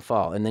available in the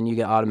fall. And then you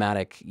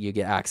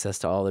get access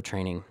to all the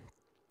training.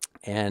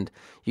 And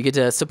you get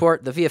to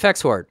support the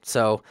VFX Horde.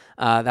 So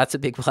that's a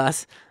big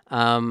plus,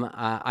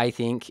 I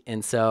think.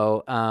 And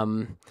so,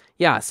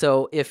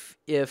 so if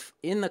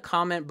in the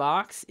comment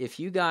box, if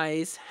you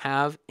guys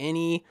have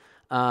any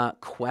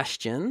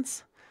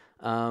questions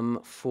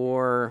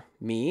for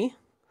me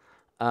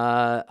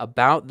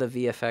about the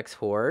VFX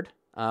Horde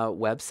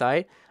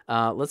website,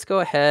 let's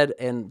go ahead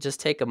and just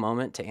take a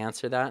moment to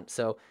answer that.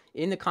 So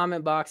in the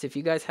comment box, if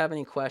you guys have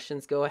any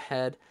questions, go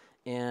ahead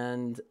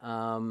and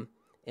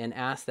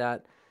ask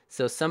that.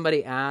 So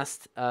somebody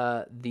asked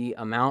the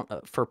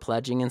amount for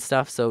pledging and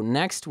stuff. So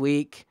next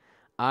week,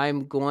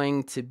 I'm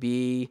going to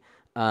be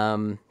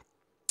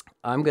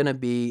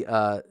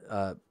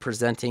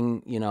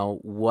presenting,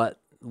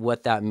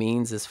 what that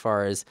means as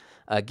far as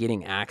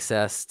getting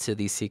access to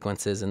these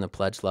sequences and the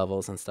pledge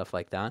levels and stuff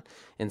like that.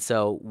 And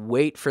so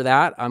wait for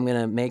that. I'm going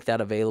to make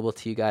that available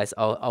to you guys.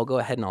 I'll go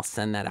ahead and I'll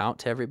send that out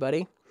to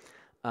everybody.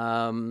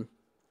 And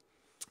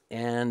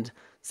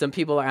some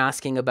people are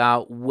asking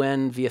about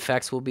when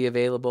VFX will be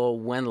available,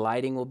 when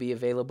lighting will be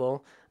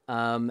available.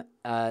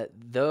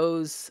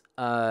 Those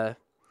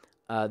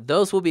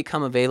will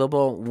become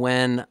available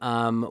when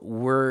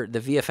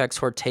the VFX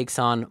Horde takes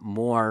on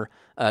more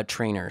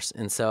trainers.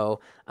 And so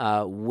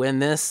when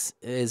this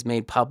is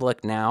made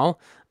public now,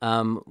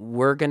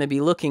 we're going to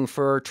be looking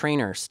for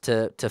trainers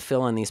to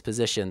fill in these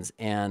positions.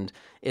 And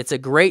it's a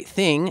great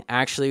thing,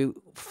 actually,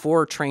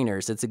 for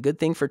trainers. It's a good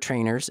thing for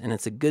trainers, and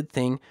it's a good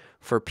thing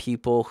for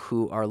people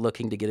who are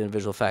looking to get into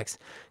visual effects.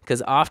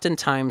 Because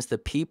oftentimes the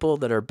people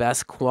that are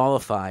best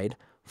qualified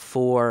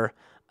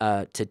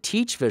to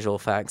teach visual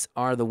effects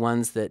are the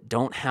ones that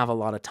don't have a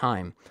lot of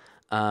time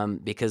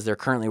because they're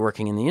currently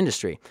working in the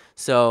industry.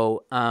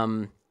 So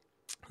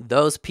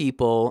those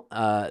people,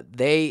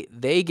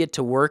 they get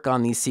to work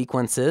on these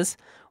sequences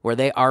where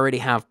they already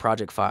have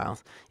project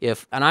files.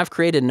 And I've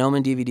created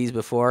Gnomon DVDs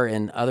before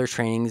and other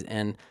trainings,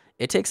 and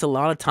it takes a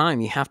lot of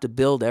time. You have to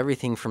build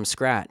everything from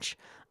scratch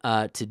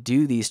to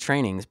do these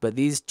trainings. But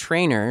these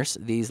trainers,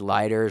 these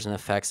lighters and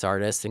effects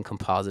artists and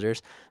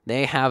compositors,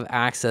 they have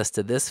access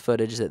to this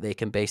footage that they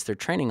can base their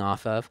training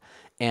off of,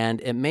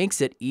 and it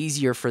makes it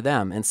easier for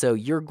them. And so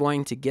you're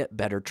going to get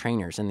better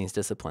trainers in these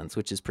disciplines,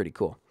 which is pretty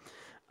cool.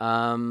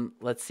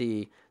 Let's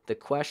see the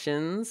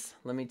questions.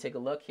 Let me take a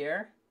look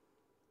here.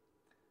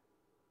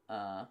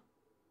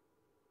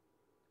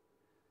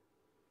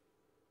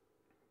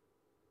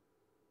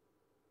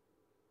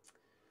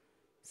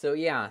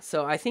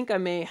 So I think I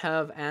may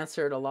have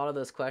answered a lot of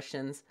those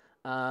questions.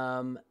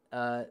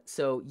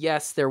 So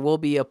yes, there will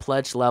be a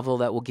pledge level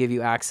that will give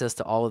you access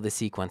to all of the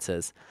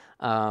sequences.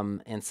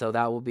 And so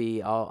that will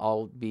be,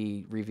 I'll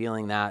be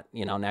revealing that,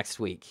 next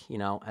week,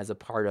 as a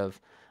part of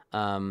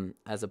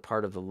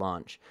the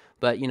launch.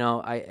 But,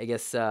 I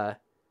guess,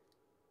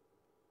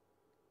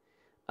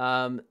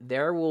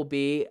 There will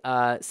be,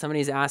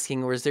 somebody's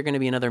asking, or is there going to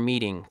be another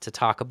meeting to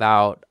talk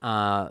about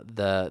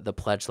the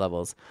pledge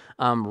levels?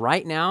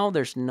 Right now,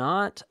 there's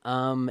not.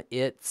 I'm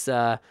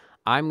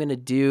going to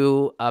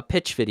do a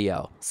pitch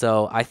video.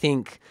 So I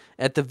think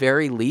at the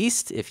very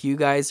least, if you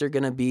guys are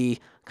going to be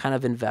kind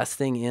of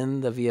investing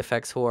in the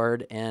VFX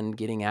Horde and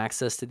getting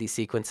access to these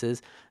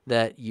sequences,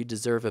 that you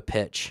deserve a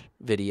pitch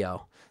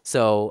video.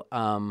 So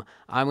I'm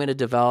going to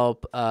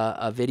develop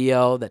a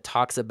video that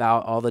talks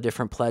about all the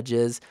different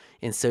pledges,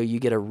 and so you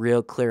get a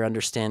real clear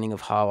understanding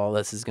of how all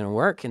this is going to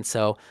work. And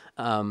so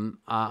I'm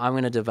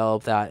going to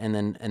develop that and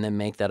then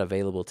make that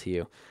available to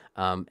you,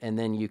 and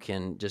then you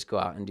can just go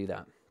out and do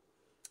that.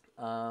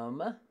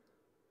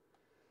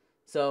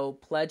 So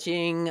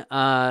pledging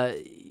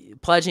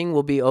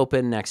will be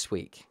open next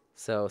week.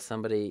 So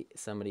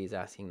somebody's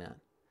asking that.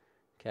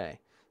 Okay.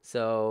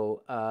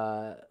 So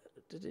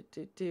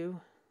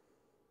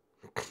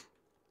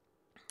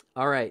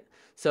all right.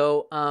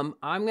 So I'm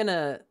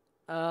gonna.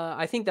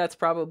 I think that's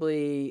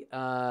probably.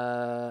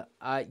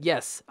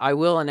 Yes, I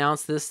will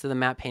announce this to the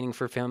Map Painting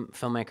for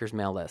Filmmakers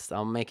mail list.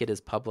 I'll make it as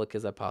public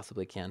as I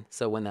possibly can.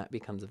 So when that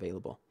becomes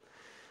available.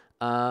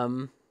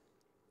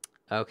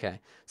 Okay.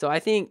 So I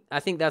think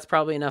that's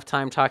probably enough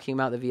time talking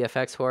about the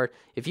VFX Horde.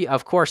 If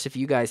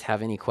you guys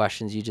have any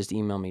questions, you just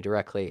email me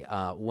directly.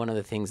 One of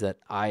the things that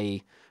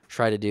I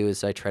try to do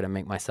is I try to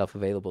make myself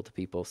available to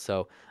people.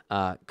 So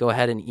go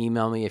ahead and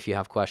email me if you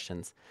have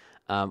questions,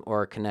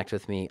 or connect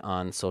with me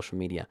on social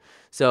media.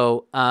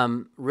 So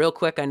real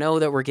quick, I know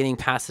that we're getting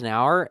past an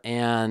hour,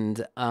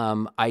 and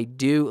I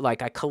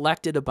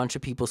collected a bunch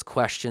of people's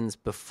questions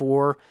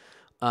before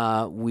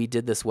we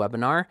did this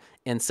webinar.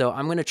 And so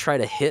I'm going to try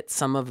to hit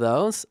some of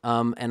those.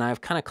 And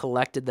I've kind of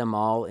collected them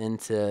all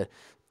into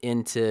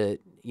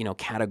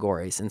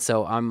categories. And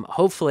so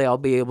hopefully I'll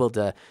be able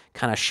to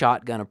kind of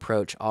shotgun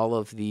approach all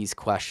of these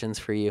questions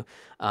for you,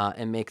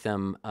 and make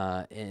them,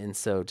 and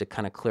so to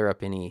kind of clear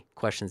up any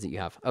questions that you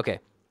have. Okay.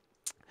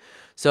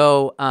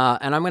 So,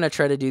 and I'm going to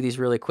try to do these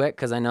really quick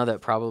because I know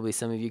that probably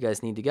some of you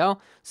guys need to go.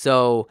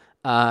 So,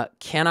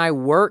 can I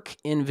work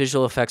in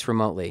visual effects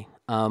remotely?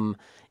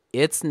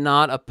 It's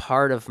not a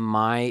part of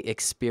my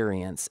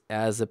experience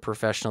as a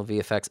professional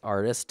VFX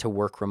artist to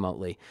work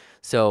remotely.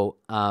 So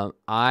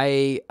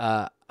I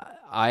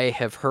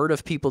have heard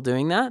of people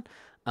doing that.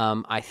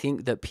 I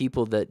think that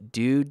people that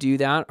do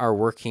that are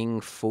working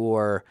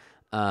for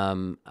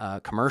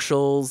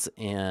commercials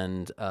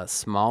and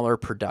smaller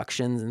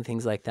productions and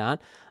things like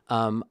that.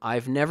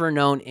 I've never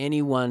known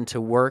anyone to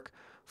work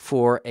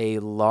for a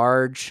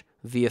large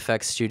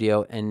VFX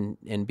studio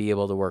and be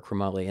able to work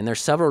remotely. And there's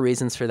several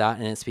reasons for that.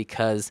 And it's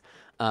because,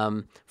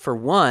 for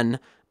one,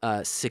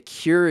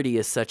 security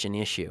is such an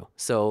issue.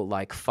 So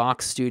like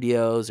Fox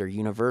Studios or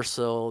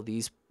Universal,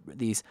 these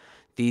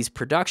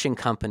production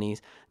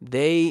companies,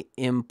 they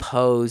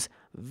impose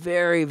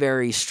very,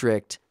 very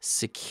strict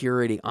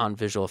security on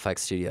visual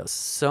effects studios.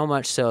 So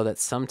much so that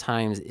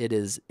sometimes it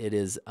is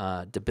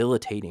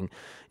debilitating.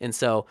 And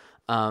so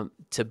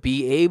to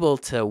be able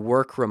to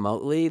work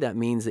remotely, that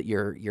means that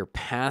you're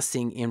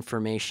passing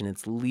information.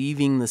 It's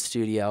leaving the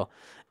studio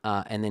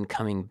and then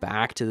coming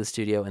back to the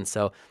studio. And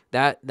so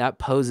that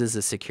poses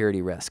a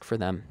security risk for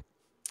them.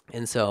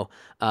 And so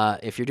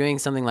if you're doing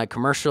something like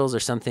commercials or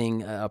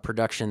something, a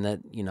production that,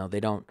 they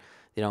don't,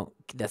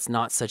 that's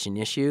not such an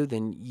issue,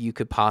 then you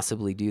could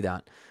possibly do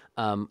that.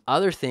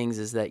 Other things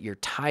is that you're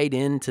tied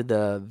into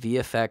the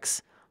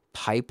VFX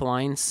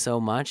pipeline so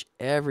much.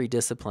 Every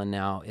discipline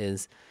now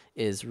is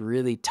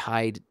really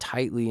tied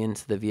tightly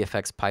into the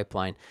VFX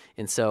pipeline.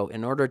 And so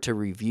in order to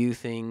review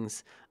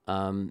things,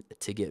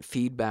 to get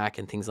feedback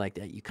and things like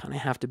that, you kind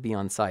of have to be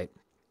on site.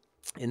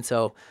 And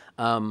so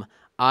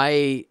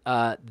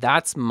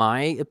that's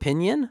my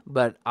opinion,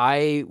 but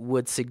I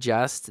would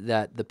suggest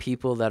that the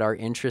people that are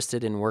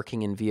interested in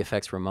working in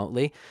VFX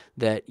remotely,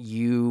 that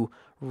you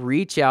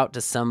reach out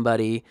to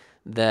somebody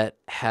that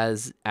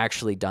has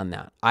actually done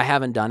that. I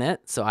haven't done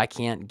it, so I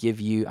can't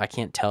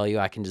tell you.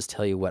 I can just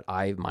tell you what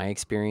my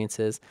experience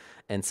is.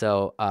 And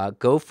so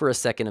go for a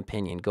second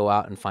opinion. Go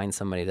out and find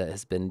somebody that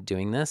has been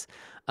doing this.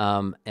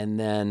 And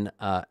then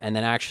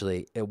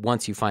actually,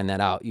 once you find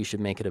that out, you should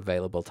make it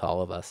available to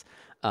all of us,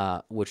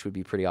 which would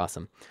be pretty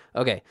awesome.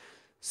 Okay.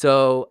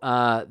 So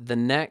the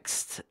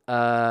next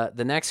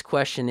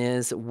question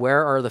is,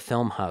 where are the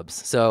film hubs?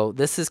 So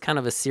this is kind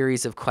of a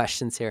series of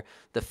questions here.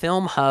 The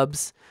film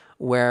hubs,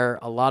 where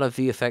a lot of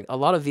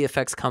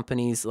VFX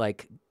companies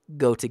like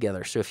go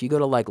together. So if you go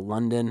to like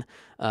London,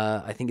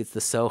 I think it's the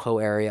Soho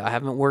area. I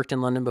haven't worked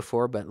in London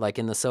before, but like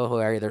in the Soho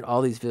area, there are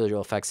all these visual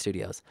effects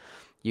studios.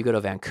 You go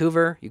to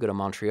Vancouver, you go to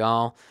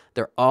Montreal,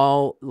 they're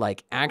all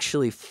like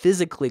actually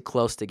physically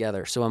close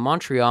together. So in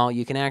Montreal,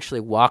 you can actually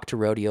walk to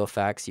Rodeo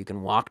Effects, you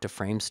can walk to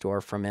Frame Store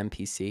from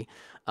MPC.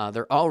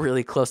 They're all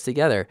really close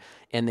together.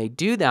 And they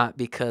do that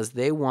because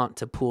they want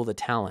to pool the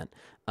talent.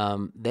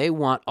 They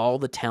want all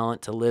the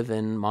talent to live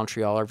in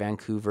Montreal or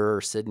Vancouver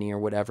or Sydney or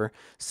whatever,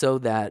 so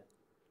that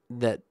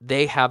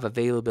they have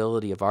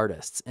availability of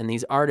artists. And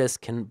these artists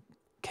can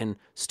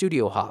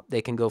studio hop.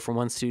 They can go from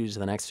one studio to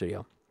the next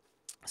studio.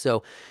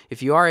 So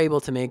if you are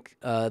able to make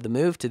the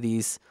move to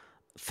these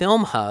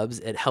film hubs,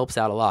 it helps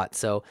out a lot.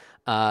 So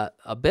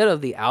a bit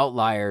of the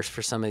outliers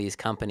for some of these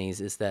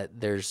companies is that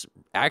there's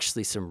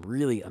actually some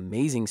really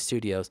amazing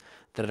studios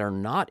that are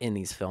not in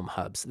these film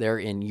hubs. They're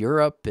in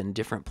Europe and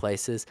different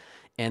places,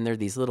 and they're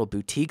these little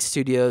boutique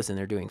studios, and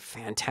they're doing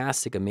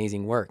fantastic,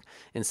 amazing work.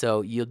 And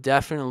so you'll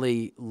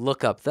definitely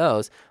look up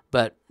those,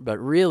 but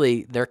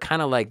really they're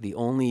kind of like the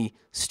only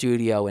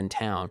studio in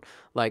town.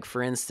 Like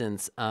for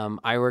instance,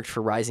 I worked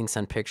for Rising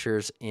Sun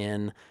Pictures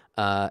in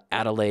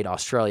Adelaide,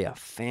 Australia.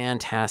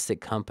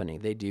 Fantastic company.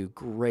 They do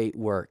great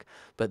work,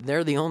 but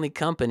they're the only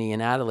company in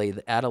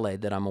Adelaide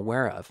that I'm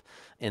aware of.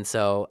 And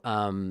so,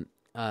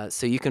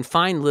 so you can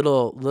find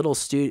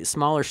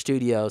smaller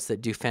studios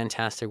that do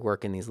fantastic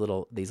work in these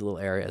little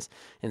areas.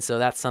 And so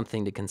that's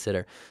something to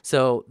consider.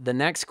 So the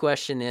next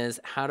question is,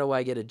 how do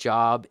I get a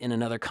job in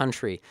another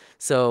country?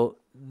 So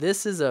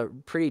this is a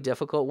pretty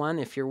difficult one.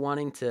 If you're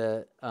wanting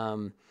to,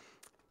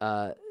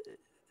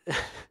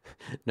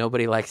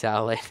 nobody likes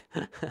Adelaide.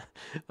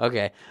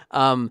 Okay.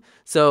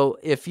 So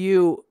if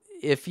you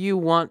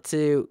want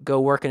to go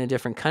work in a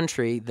different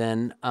country,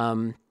 then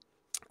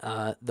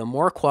the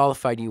more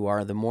qualified you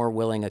are, the more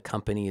willing a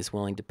company is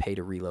willing to pay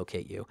to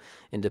relocate you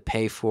and to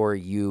pay for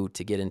you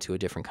to get into a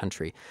different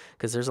country.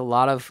 Because there's a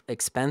lot of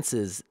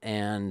expenses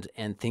and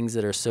things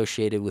that are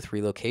associated with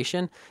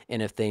relocation.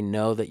 And if they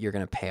know that you're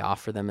going to pay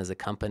off for them as a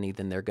company,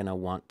 then they're going to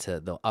want to,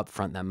 they'll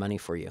upfront that money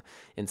for you.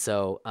 And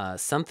so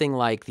something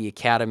like the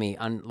Academy,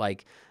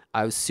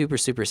 I was super,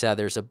 super sad.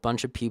 There's a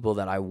bunch of people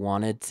that I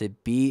wanted to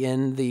be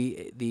in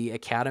the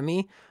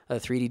Academy,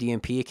 3D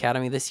DMP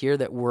Academy this year,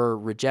 that were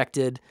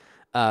rejected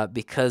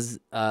because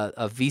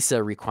of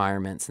visa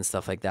requirements and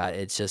stuff like that.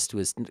 It just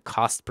was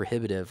cost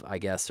prohibitive, I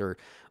guess, or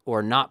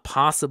not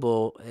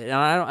possible. And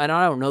I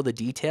don't know the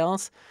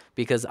details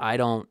because I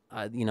don't,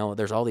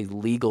 there's all these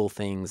legal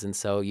things. And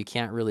so you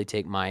can't really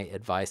take my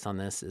advice on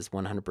this as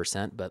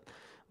 100%,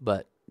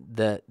 but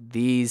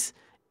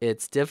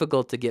it's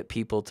difficult to get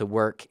people to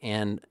work,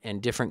 and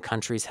different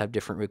countries have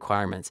different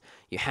requirements.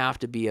 You have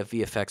to be a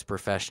VFX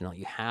professional.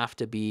 You have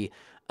to be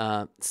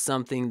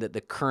something that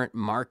the current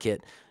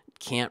market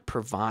can't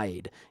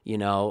provide.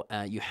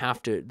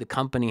 The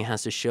company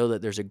has to show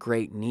that there's a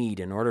great need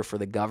in order for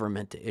the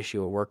government to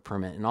issue a work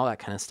permit and all that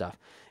kind of stuff.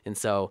 And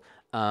so,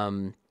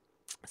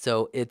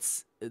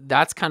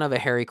 that's kind of a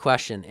hairy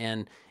question.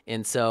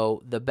 And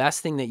so the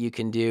best thing that you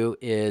can do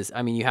is,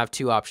 you have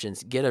two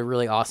options: get a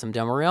really awesome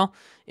demo reel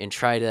and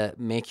try to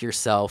make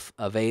yourself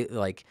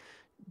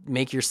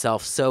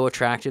so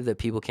attractive that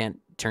people can't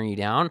turn you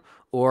down,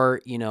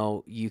 or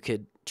you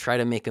could try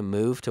to make a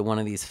move to one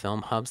of these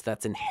film hubs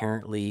that's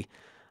inherently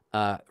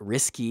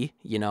risky,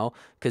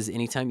 because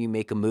anytime you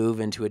make a move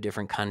into a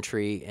different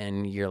country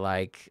and you're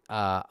like,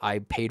 I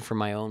paid for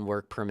my own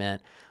work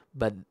permit,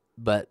 but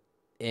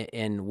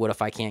and what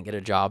if I can't get a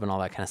job and all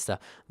that kind of stuff?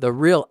 The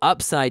real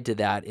upside to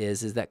that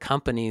is that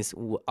companies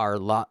are a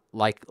lot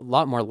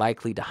more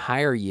likely to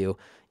hire you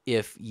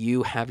if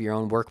you have your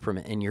own work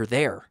permit and you're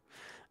there.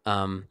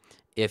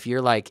 If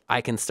you're like, I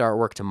can start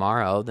work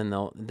tomorrow,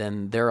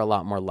 then they're a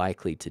lot more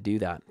likely to do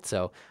that.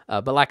 So,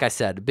 but like I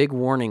said, big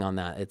warning on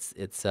that.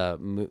 It's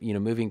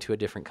moving to a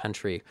different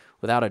country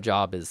without a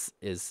job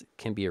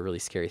can be a really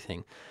scary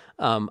thing.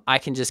 I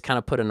can just kind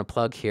of put in a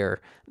plug here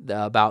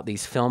about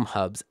these film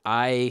hubs.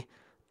 I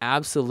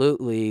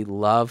absolutely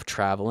love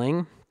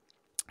traveling,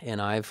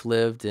 and I've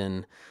lived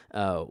in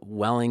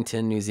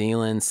Wellington, New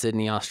Zealand,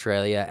 Sydney,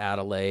 Australia,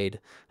 Adelaide.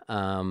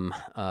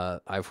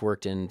 I've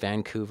worked in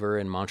Vancouver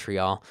and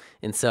Montreal,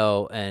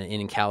 and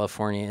in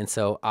California. And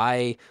so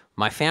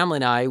my family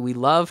and I, we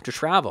love to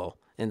travel.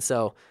 And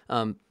so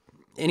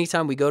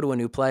anytime we go to a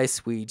new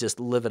place, we just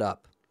live it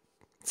up.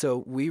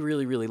 So we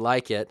really, really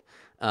like it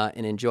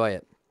and enjoy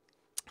it.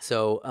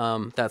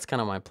 So that's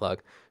kind of my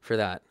plug for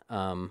that.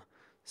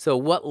 So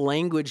what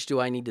language do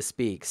I need to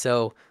speak?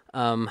 So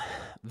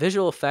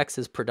visual effects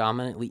is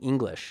predominantly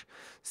English.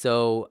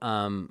 So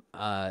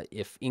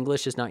if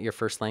English is not your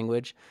first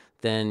language,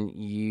 then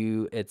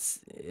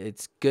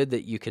it's good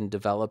that you can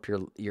develop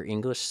your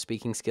English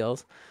speaking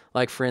skills.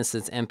 Like for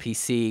instance,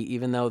 MPC,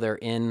 even though they're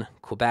in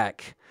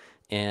Quebec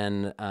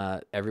and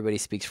everybody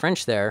speaks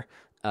French there,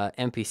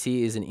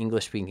 MPC is an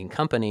English speaking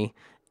company,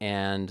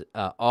 and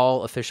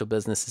all official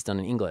business is done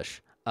in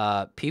English.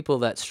 People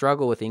that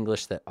struggle with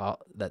English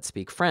that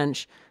speak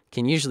French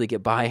can usually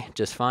get by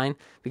just fine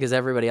because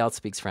everybody else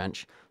speaks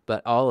French,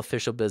 but all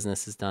official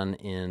business is done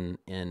in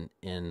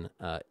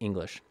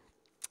English.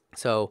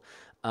 So,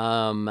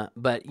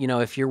 but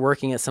if you're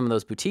working at some of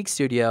those boutique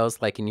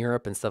studios, like in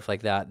Europe and stuff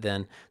like that,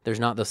 then there's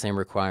not those same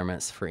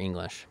requirements for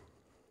English.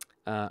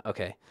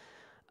 Okay.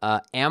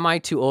 Am I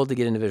too old to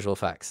get into visual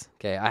effects?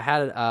 Okay. I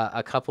had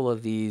a couple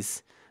of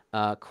these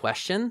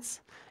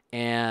questions,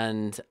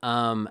 and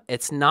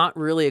it's not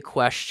really a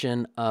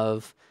question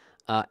of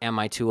am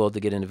I too old to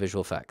get into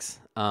visual effects?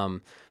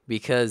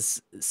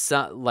 Because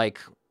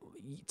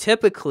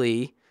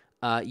typically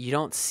you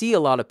don't see a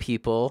lot of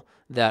people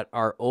that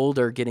are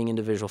older getting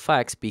into visual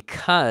effects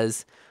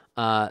because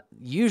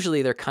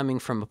usually they're coming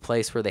from a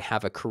place where they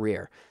have a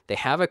career. They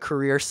have a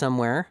career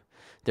somewhere.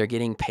 They're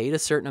getting paid a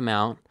certain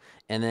amount,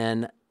 and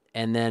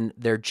then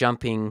they're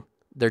jumping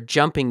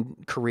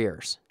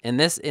careers.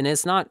 And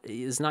it's not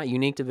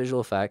unique to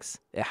visual effects.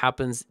 It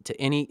happens to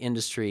any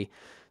industry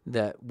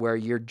where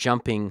you're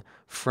jumping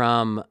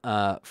from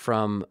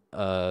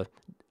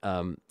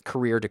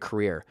career to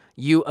career.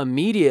 You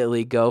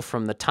immediately go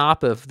from the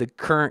top of the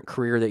current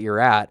career that you're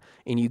at,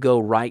 and you go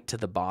right to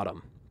the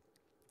bottom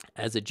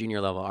as a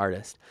junior level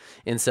artist.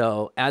 And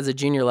so as a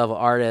junior level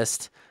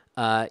artist,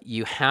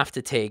 you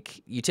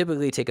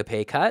typically take a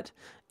pay cut,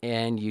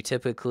 and you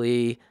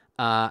typically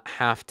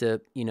have to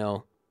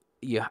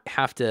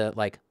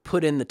like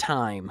put in the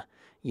time,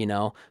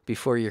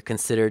 before you're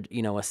considered,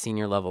 a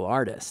senior level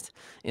artist.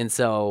 And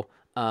so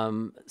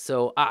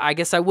I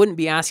guess I wouldn't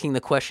be asking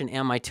the question,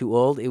 am I too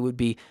old? It would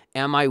be,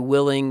 am I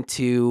willing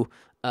to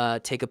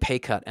take a pay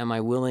cut? Am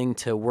I willing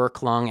to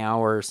work long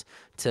hours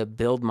to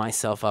build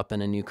myself up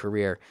in a new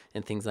career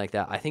and things like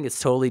that? I think it's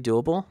totally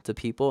doable to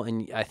people,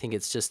 and I think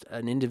it's just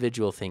an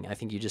individual thing. I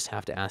think you just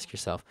have to ask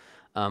yourself,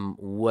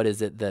 what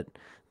is it that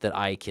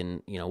I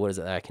can, what is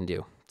it that I can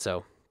do?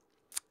 So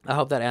I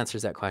hope that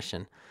answers that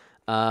question.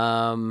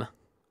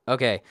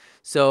 Okay,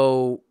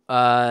 so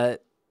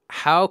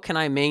how can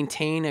I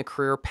maintain a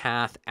career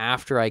path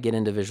after I get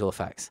into visual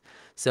effects?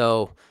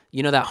 So,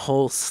 that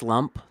whole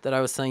slump that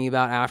I was telling you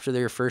about after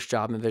your first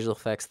job in visual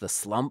effects, the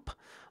slump.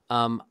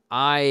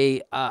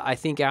 I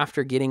think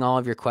after getting all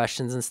of your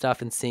questions and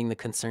stuff and seeing the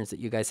concerns that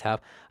you guys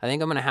have, I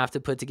think I'm going to have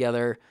to put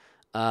together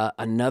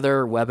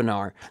another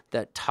webinar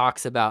that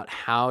talks about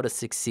how to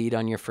succeed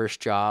on your first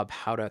job,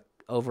 how to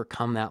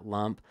overcome that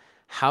lump,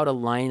 how to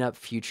line up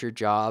future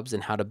jobs,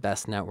 and how to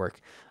best network.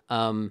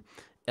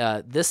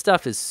 This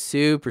stuff is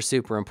super,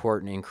 super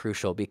important and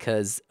crucial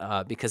because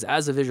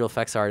as a visual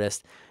effects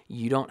artist,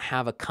 you don't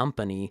have a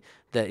company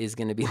that is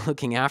going to be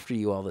looking after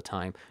you all the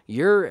time.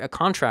 You're a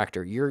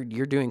contractor. You're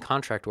doing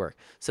contract work.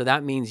 So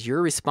that means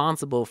you're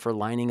responsible for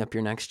lining up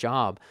your next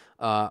job,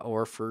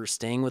 or for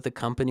staying with the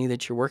company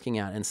that you're working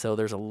at. And so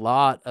there's a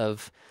lot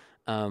of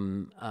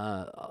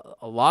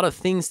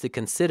things to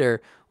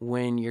consider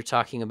when you're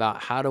talking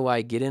about how do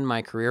I get in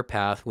my career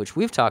path, which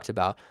we've talked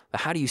about, but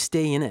how do you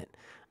stay in it?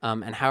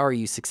 And how are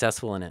you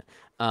successful in it?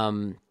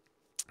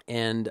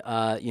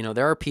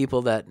 There are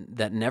people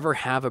that never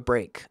have a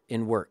break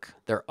in work.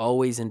 They're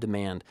always in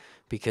demand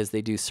because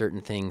they do certain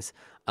things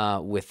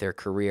with their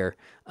career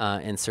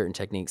and certain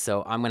techniques.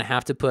 So I'm going to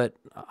have to put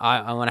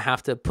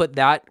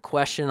that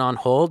question on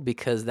hold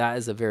because that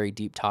is a very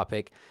deep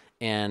topic,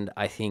 and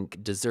I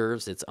think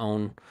deserves its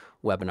own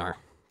webinar.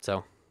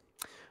 So,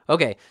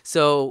 okay,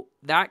 so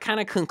that kind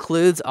of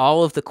concludes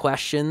all of the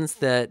questions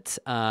that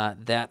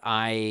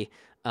I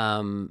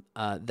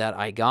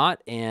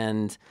got,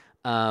 and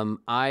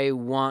I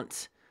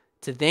want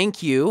to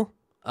thank you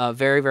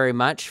very, very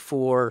much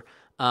for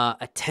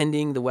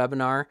attending the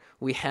webinar.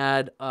 We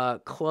had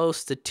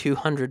close to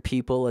 200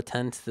 people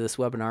attend to this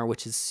webinar,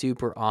 which is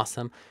super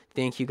awesome.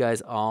 Thank you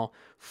guys all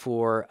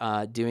for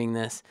doing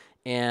this.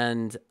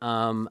 And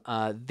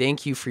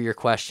thank you for your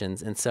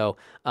questions. And so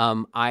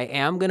I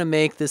am going to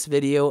make this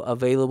video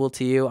available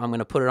to you. I'm going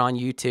to put it on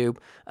YouTube.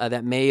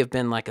 That may have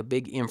been like a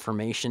big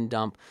information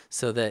dump,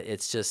 so that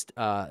it's just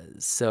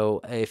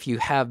so if you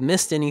have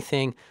missed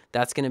anything,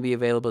 that's going to be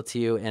available to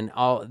you. And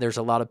there's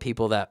a lot of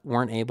people that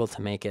weren't able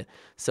to make it,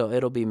 so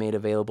it'll be made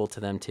available to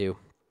them too.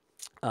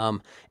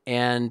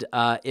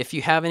 If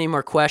you have any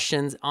more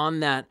questions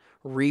on that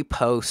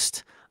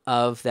repost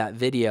of that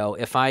video,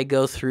 if I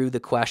go through the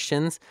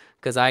questions,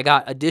 because I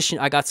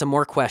got some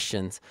more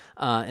questions,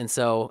 and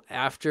so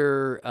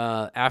after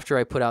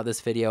I put out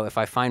this video, if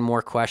I find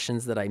more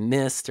questions that I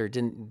missed or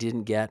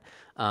didn't get,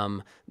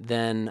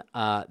 then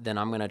I'm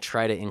gonna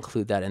try to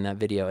include that in that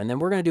video, and then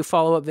we're gonna do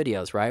follow-up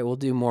videos, right? We'll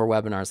do more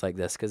webinars like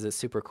this because it's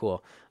super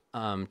cool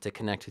to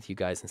connect with you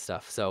guys and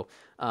stuff. So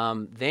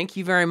thank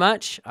you very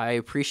much. I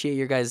appreciate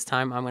your guys'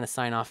 time. I'm gonna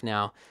sign off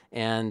now,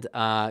 and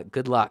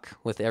good luck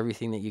with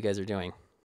everything that you guys are doing.